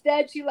 but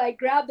instead she, like,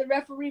 grabbed the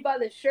referee by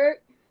the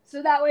shirt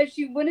so that way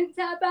she wouldn't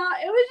tap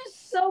out. It was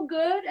just so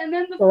good. And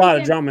then a lot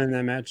of drama in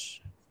that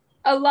match.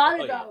 A lot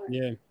of drama.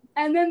 Yeah.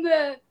 And then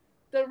the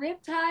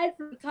riptide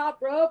from the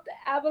top rope,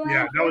 the avalanche.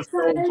 Yeah, that was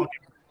so fucking.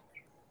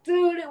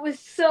 Dude, it was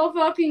so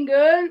fucking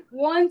good.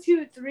 1,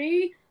 2,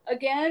 3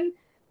 again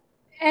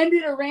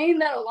ended a reign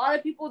that a lot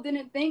of people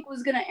didn't think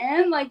was gonna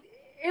end. Like,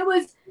 it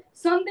was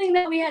something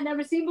that we had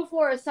never seen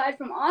before aside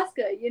from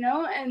Asuka,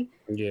 and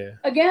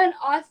again,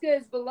 Asuka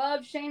is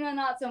beloved, Shayna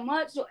not so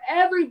much, so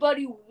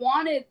everybody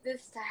wanted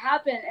this to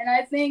happen. And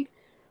I think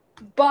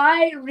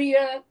by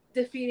Rhea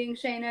defeating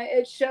Shayna,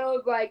 it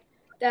showed, like,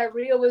 that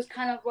Rhea was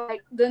kind of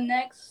like the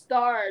next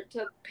star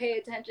to pay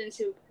attention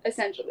to,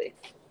 essentially.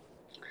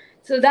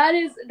 So that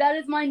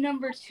is my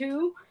number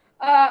 2.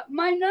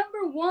 My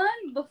number 1,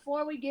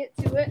 before we get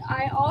to it,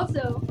 I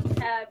also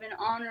have an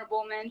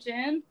honorable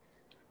mention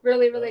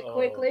really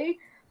quickly.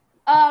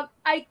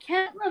 I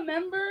can't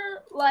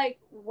remember, like,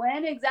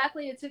 when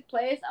exactly it took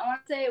place. I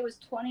want to say it was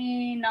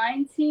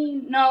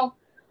 2019. No,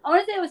 I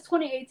want to say it was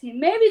 2018,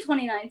 maybe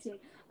 2019.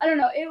 I don't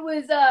know. It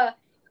was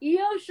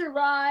Io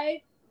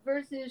Shirai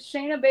versus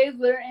Shayna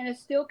Baszler in a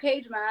steel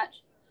cage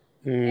match.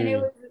 And it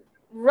was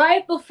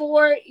right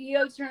before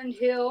Io turned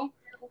heel.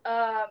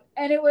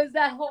 And it was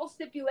that whole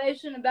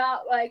stipulation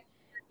about, like,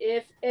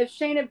 if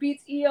Shayna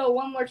beats Io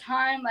one more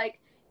time, like,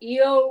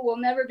 Io will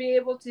never be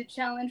able to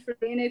challenge for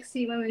the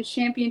NXT Women's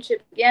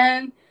Championship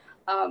again.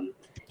 And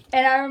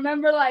I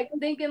remember, like,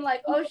 thinking,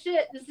 like, oh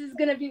shit, this is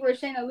gonna be where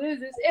Shayna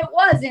loses. It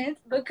wasn't,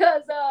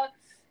 because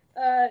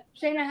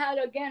Shayna had,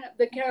 again,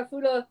 the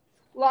Karafuda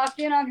locked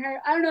in on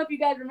her. I don't know if you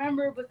guys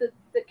remember, but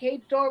the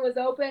cage door was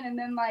open, and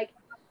then like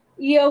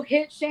Io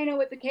hit Shayna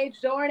with the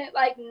cage door, and it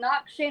like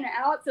knocked Shayna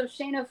out, so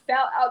Shayna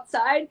fell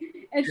outside,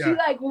 and she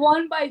like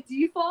won by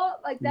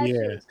default. Like that shit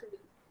was crazy.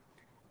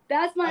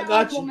 That's my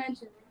honorable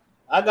mention.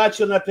 I got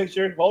you in that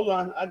picture. Hold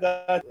on, I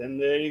got, and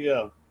there you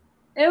go.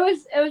 It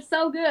was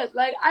so good.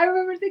 Like I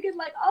remember thinking,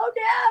 like, oh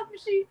damn,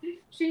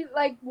 she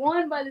like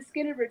won by the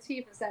skin of her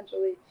teeth,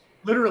 essentially.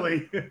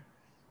 Literally.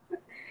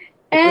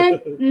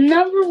 And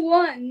number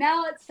one,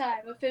 now it's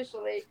time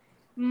officially.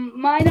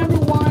 My number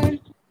one.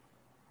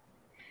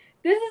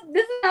 This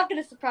is not going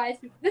to surprise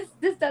people.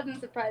 This doesn't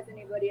surprise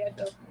anybody, I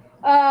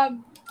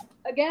feel.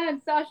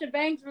 Again, Sasha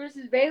Banks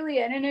versus Bayley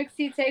at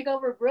NXT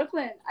TakeOver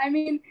Brooklyn. I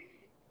mean,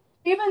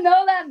 even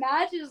though that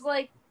match is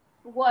like,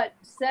 what,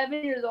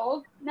 7 years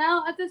old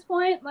now at this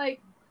point, like,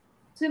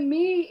 to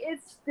me, it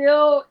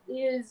still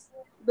is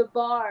the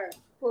bar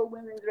for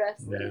women's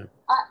wrestling.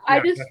 Yeah. I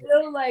just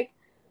feel like,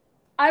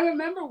 I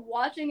remember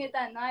watching it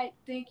that night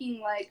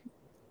thinking, like,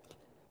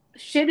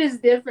 shit is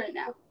different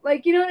now.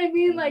 Like, you know what I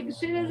mean? Like,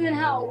 shit isn't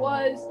how it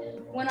was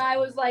when I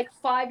was, like,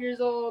 5 years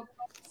old,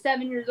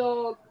 7 years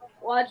old,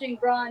 watching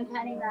bra and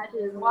panty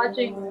matches,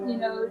 watching, you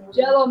know,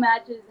 Jello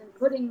matches and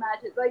pudding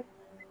matches. Like,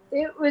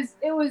 it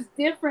was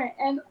different.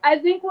 And I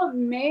think what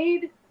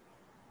made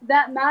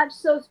that match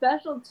so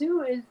special,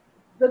 too, is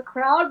the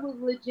crowd was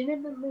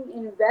legitimately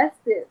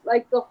invested,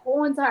 like, the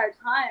whole entire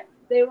time.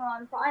 They were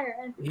on fire.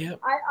 And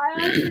I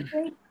honestly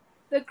think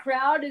the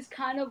crowd is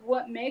kind of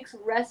what makes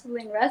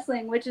wrestling,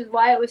 which is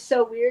why it was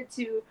so weird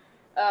to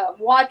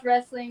watch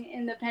wrestling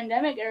in the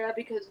pandemic era,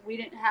 because we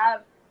didn't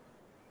have,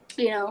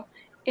 you know,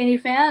 any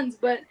fans.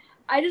 But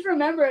I just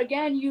remember,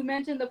 again, you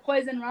mentioned the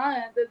Poison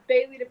Rana, the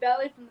Bayley to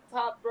belly from the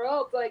top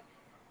rope. Like,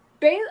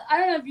 Bayley, I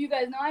don't know if you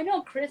guys know. I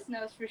know Chris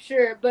knows for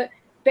sure, but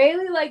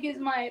Bayley, like, is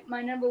my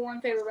number one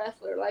favorite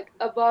wrestler, like,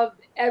 above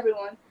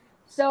everyone.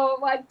 So,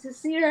 like, to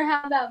see her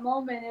have that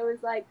moment, it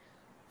was like,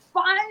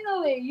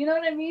 finally, you know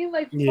what I mean?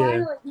 Like,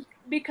 finally,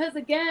 because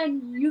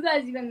again, you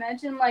guys even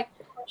mentioned, like,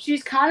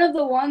 she's kind of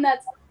the one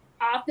that's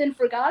often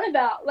forgot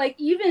about. Like,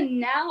 even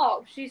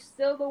now, she's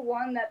still the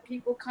one that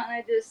people kind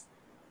of just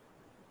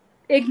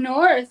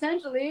ignore,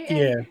 essentially.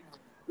 And,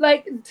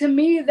 like, to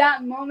me,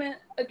 that moment,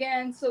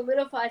 again,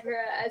 solidified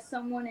her as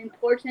someone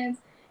important.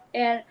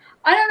 And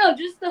I don't know,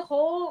 just the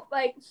whole,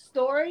 like,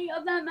 story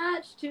of that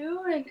match,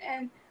 too.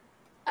 And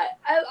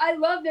I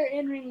love their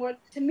in-ring work.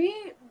 To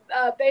me,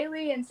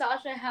 Bayley and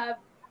Sasha have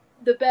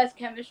the best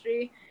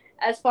chemistry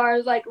as far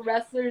as, like,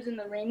 wrestlers in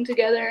the ring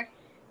together.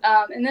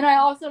 And then I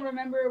also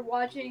remember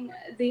watching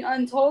the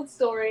Untold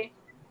Story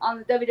on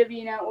the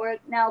WWE Network,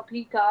 now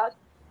Peacock,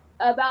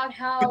 about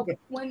how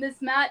when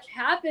this match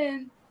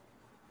happened,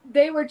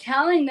 they were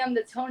telling them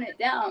to tone it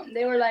down.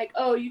 They were like,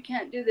 oh, you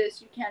can't do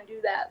this, you can't do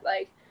that.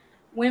 Like,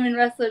 women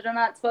wrestlers are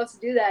not supposed to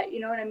do that, you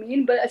know what I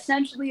mean? But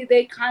essentially,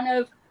 they kind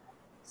of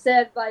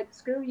said, like,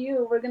 screw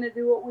you, we're going to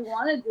do what we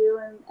want to do.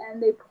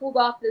 And they pulled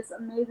off this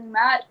amazing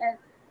match. And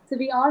to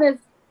be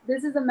honest,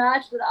 this is a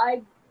match that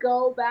I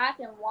go back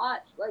and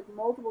watch, like,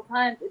 multiple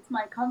times. It's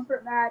my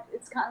comfort match.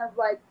 It's kind of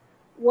like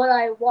what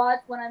I watch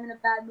when I'm in a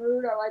bad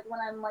mood, or like when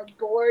I'm, like,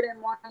 bored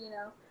and want to, you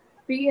know,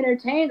 be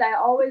entertained. I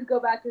always go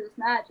back to this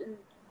match. And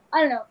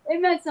I don't know,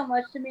 it meant so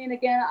much to me. And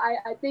again,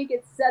 I think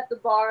it set the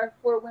bar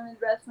for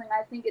women's wrestling.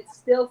 I think it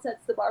still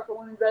sets the bar for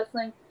women's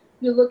wrestling.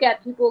 You look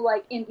at people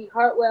like Indy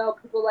Hartwell,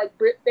 people like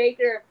Britt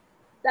Baker,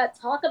 that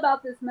talk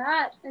about this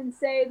match and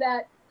say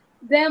that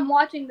them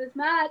watching this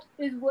match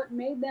is what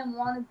made them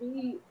want to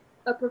be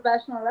a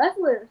professional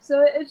wrestler.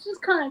 So it's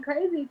just kind of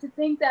crazy to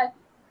think that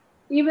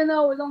even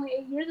though it was only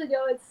 8 years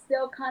ago, it's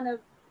still kind of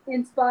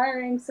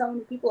inspiring so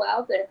many people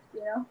out there,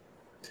 you know?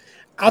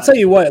 I'll tell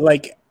you what,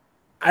 like,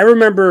 I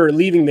remember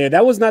leaving there.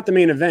 That was not the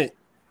main event.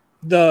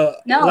 The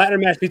ladder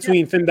match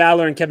between Finn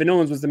Balor and Kevin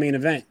Owens was the main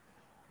event.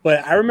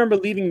 But I remember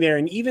leaving there,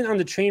 and even on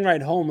the train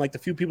ride home, like, the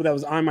few people that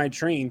was on my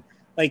train,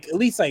 like, at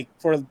least, like,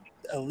 for a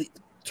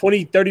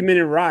 20,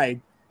 30-minute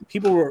ride,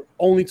 people were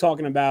only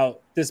talking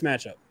about this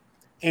matchup.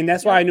 And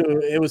that's why I knew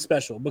it was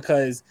special,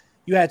 because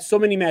you had so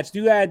many matches.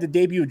 You had the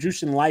debut of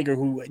Jushin Liger,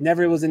 who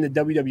never was in the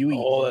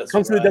WWE.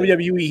 Comes to the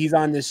WWE, he's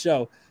on this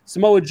show.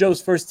 Samoa Joe's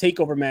first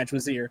TakeOver match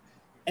was here.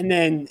 And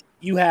then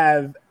you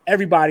have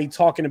everybody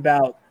talking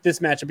about this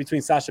matchup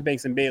between Sasha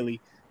Banks and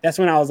Bayley. That's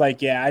when I was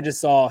like, yeah, I just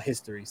saw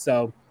history.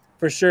 So,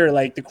 for sure,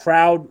 like, the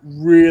crowd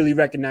really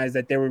recognized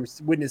that they were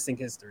witnessing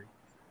history.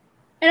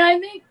 And I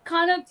think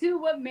kind of, too,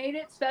 what made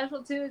it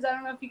special, too, is I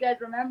don't know if you guys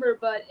remember,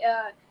 but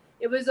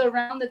it was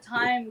around the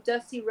time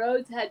Dusty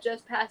Rhodes had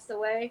just passed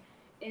away.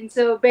 And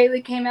so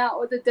Bayley came out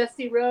with the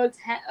Dusty Rhodes,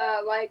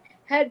 like,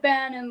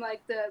 headband and,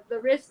 like, the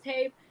wrist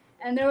tape.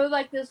 And there was,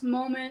 like, this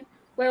moment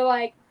where,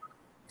 like,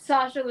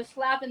 Sasha was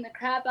slapping the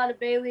crap out of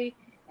Bayley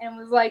and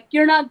was like,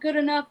 you're not good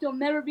enough. You'll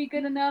never be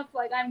good enough.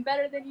 Like, I'm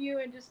better than you.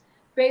 And just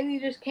Bayley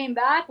just came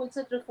back with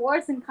such a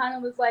force and kind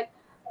of was like,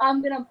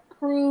 I'm going to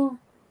prove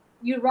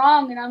you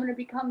wrong and I'm going to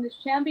become this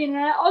champion.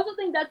 And I also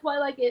think that's why,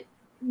 like, it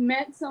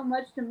meant so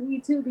much to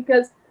me, too,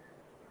 because,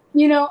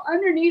 you know,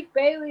 underneath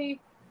Bayley,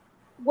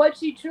 what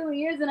she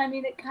truly is, and I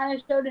mean, it kind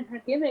of showed in her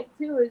gimmick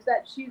too, is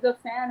that she's a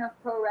fan of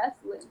pro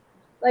wrestling.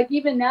 Like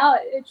even now,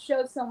 it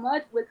shows so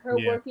much with her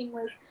working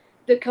with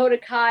Dakota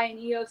Kai and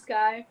Io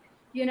Sky.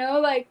 You know,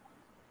 like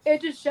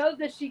it just shows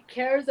that she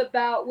cares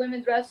about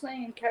women's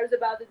wrestling and cares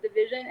about the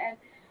division. And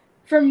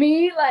for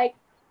me, like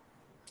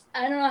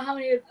I don't know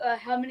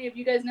how many of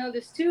you guys know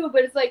this too,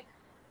 but it's like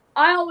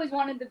I always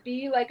wanted to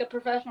be like a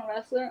professional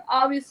wrestler.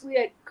 Obviously,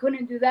 I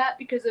couldn't do that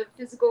because of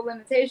physical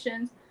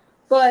limitations.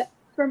 But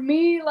for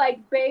me, like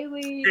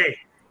Bayley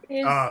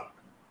is that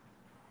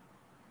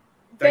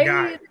Bayley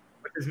guy.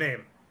 What's his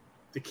name?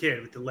 The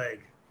kid with the leg.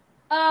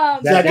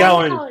 Zach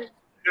Gowen.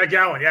 Zach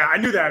Gowen. Yeah, I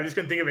knew that. I just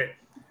couldn't think of it.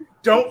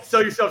 Don't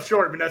sell yourself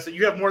short, Vanessa.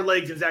 You have more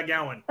legs than Zach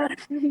Gowen.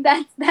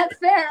 That's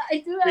fair.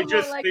 I do have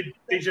more legs.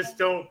 They just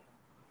don't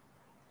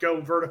go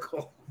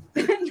vertical.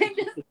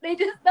 they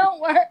just don't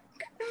work.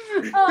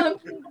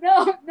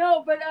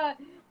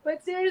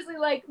 But seriously,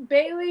 like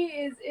Bayley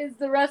is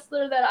the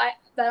wrestler that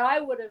I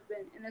would have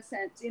been in a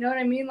sense. You know what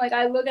I mean? Like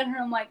I look at her,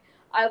 I'm like,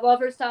 I love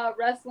her style of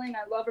wrestling.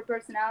 I love her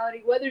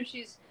personality, whether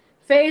she's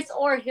face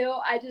or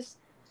heel.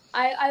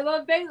 I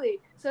love Bayley.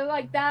 So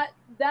like that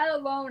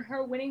alone,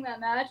 her winning that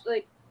match,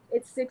 like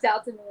it sticks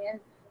out to me,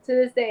 and to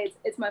this day,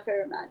 it's my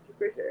favorite match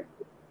for sure.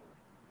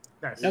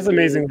 That's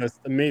amazing list.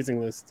 Amazing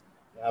list.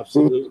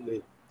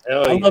 Absolutely.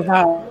 I love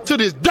how to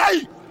this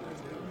day.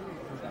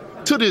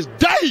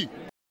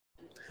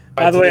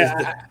 By the way,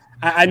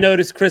 I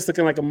noticed Chris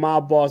looking like a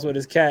mob boss with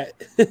his cat.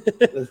 he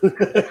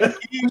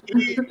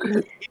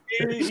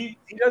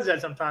does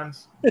that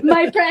sometimes.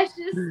 My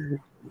precious.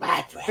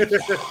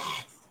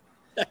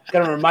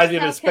 Kind of reminds me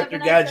of Inspector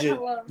Gadget.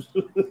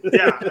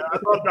 Yeah, I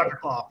love Dr.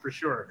 Claw for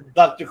sure.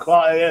 Dr.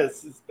 Claw,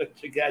 yes,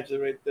 Inspector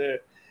Gadget right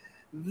there.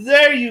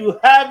 There you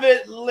have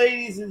it,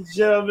 ladies and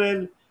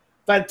gentlemen.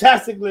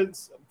 Fantastic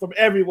links from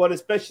everyone,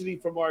 especially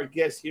from our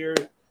guest here.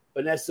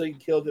 Vanessa, you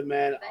killed it,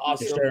 man.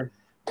 Awesome. Sure.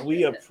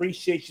 We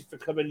appreciate you for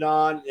coming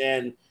on.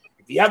 And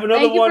if you have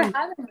another one,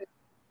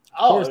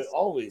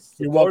 always.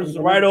 The doors is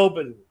right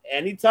open.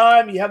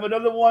 Anytime you have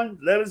another one,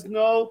 let us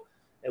know,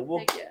 and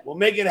we'll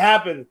make it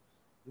happen.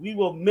 We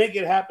will make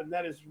it happen.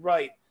 That is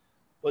right.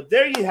 But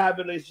there you have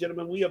it, ladies and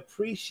gentlemen. We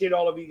appreciate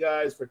all of you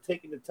guys for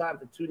taking the time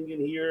for tuning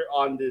in here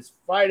on this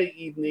Friday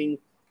evening.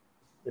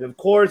 And, of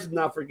course,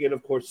 not forget,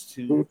 of course,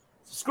 to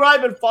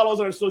subscribe and follow us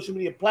on our social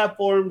media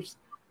platforms,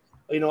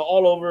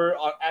 all over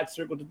at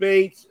Circle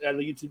Debate and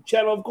the YouTube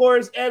channel, of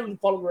course, and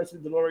follow the rest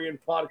of the DeLorean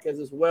podcast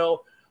as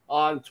well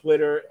on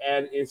Twitter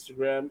and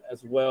Instagram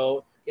as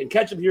well. And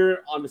catch them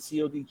here on the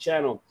COD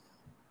channel.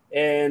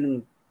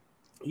 And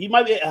he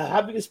might be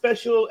having a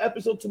special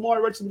episode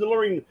tomorrow, Wrestling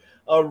DeLorean,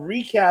 a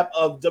recap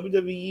of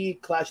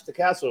WWE Clash at the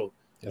Castle.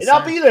 Yes, and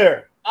I'll be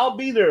there. It'll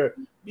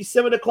be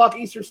 7 o'clock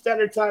Eastern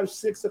Standard Time,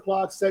 6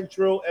 o'clock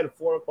Central, and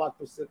 4 o'clock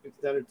Pacific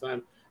Standard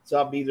Time. So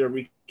I'll be there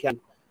recapping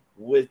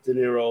with De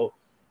Niro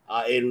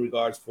in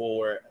regards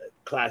for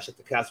Clash at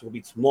the Castle will be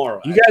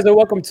tomorrow. You guys are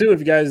welcome too if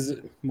you guys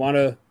want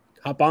to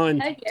hop on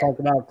talk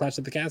about Clash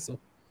at the Castle.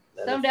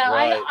 No doubt.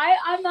 Right.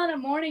 I'm not a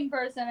morning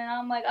person, and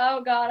I'm like,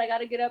 oh god, I got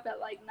to get up at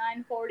like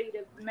 9:40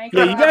 to make.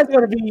 Yeah, you guys are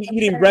gonna be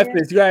eating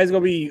breakfast. You guys are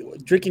gonna be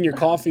drinking your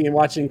coffee and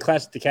watching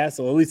Clash at the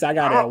Castle. At least I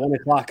got it at 1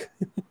 o'clock.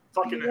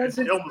 Fucking,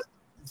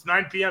 it's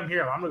 9 p.m.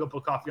 here. I'm gonna go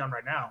put coffee on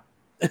right now.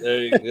 There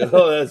you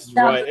go. That's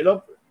right. And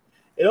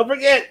don't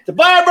forget to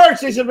buy our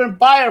merch. You should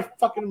buy our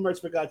fucking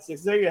merch for God's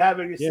sakes. There you have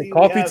it.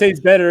 Coffee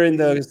tastes better in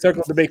the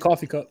Circle Debate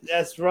coffee cup.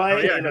 That's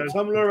right. And a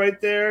tumbler right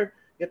there.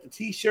 You got the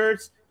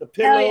t-shirts, the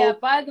pillow. Hell yeah,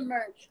 buy the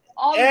merch.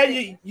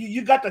 And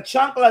you got the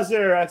chanclas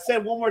there. I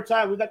said one more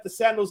time, we got the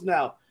sandals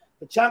now.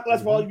 The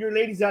chanclas for all your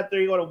ladies out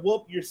there. You want to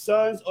whoop your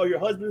son's or your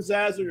husband's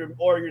ass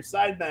or your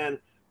side man.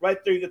 Right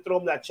there, you can throw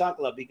them that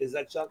chancla because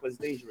that chancla is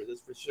dangerous.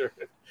 That's for sure.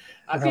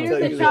 I can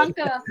tell you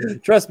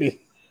that. Trust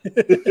me.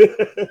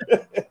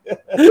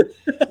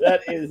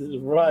 That is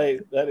right.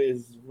 That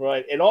is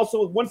right. And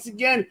also, once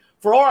again,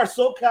 for all our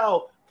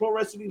SoCal pro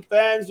wrestling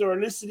fans that are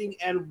listening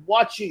and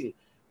watching,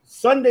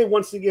 Sunday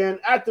once again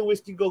at the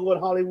Whiskey Go-Go in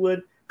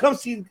Hollywood. Come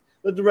see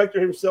the director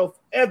himself,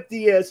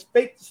 FDS,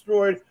 Fake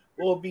Destroyed,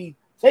 will be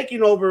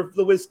taking over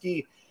the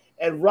Whiskey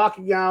and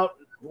rocking out.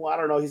 Well, I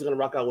don't know. He's going to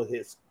rock out with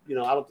his. I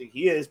don't think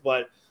he is,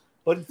 but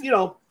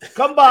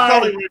come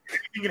by. Anything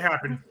can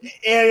happen.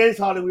 And it's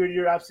Hollywood.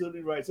 You're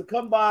absolutely right. So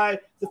come by.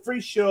 It's a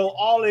free show,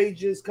 all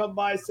ages. Come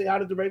by, say hi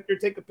to the director,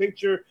 take a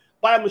picture,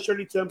 buy him a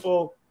Shirley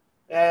Temple,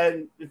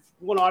 and if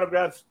you want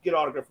autographs, get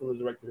autograph from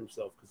the director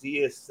himself because he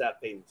is that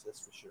famous.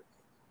 That's for sure.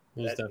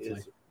 Most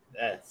definitely.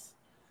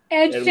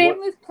 And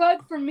shameless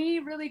plug for me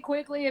really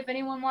quickly. If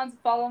anyone wants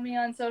to follow me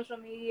on social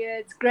media,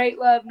 it's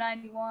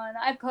GreatLove91.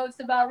 I post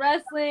about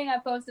wrestling. I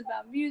post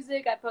about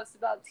music. I post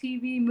about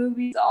TV,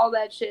 movies, all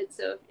that shit.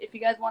 So if you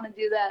guys want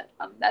to do that,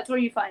 that's where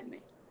you find me.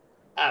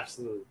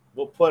 Absolutely.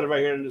 We'll put it right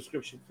here in the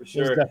description for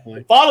sure. Most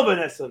definitely. Follow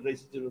Vanessa,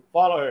 ladies and gentlemen.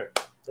 Follow her.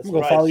 I'm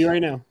going to follow you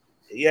right now.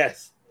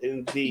 Yes,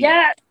 indeed.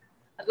 Yes.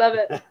 I love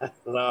it.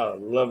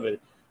 Love it.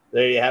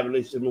 There you have it,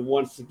 ladies and gentlemen.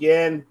 Once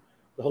again,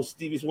 the host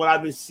Stevie's what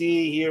I've been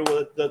seeing here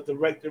with the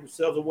director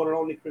himself, the one and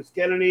only Chris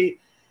Kennedy.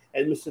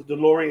 and Mr.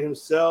 DeLorean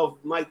himself,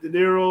 Mike De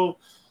Niro,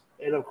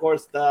 and of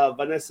course the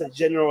Vanessa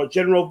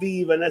General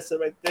V, Vanessa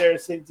right there.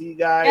 Same to you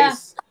guys.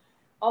 Yeah.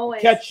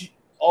 Always. Catch you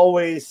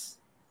always,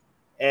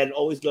 and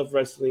always love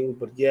wrestling.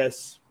 But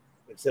yes,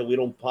 like I said, we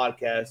don't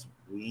podcast.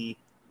 We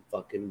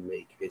fucking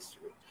make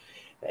history.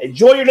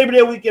 Enjoy your Labor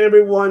Day weekend,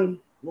 everyone.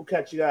 We'll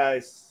catch you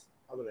guys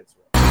on the next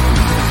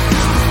one.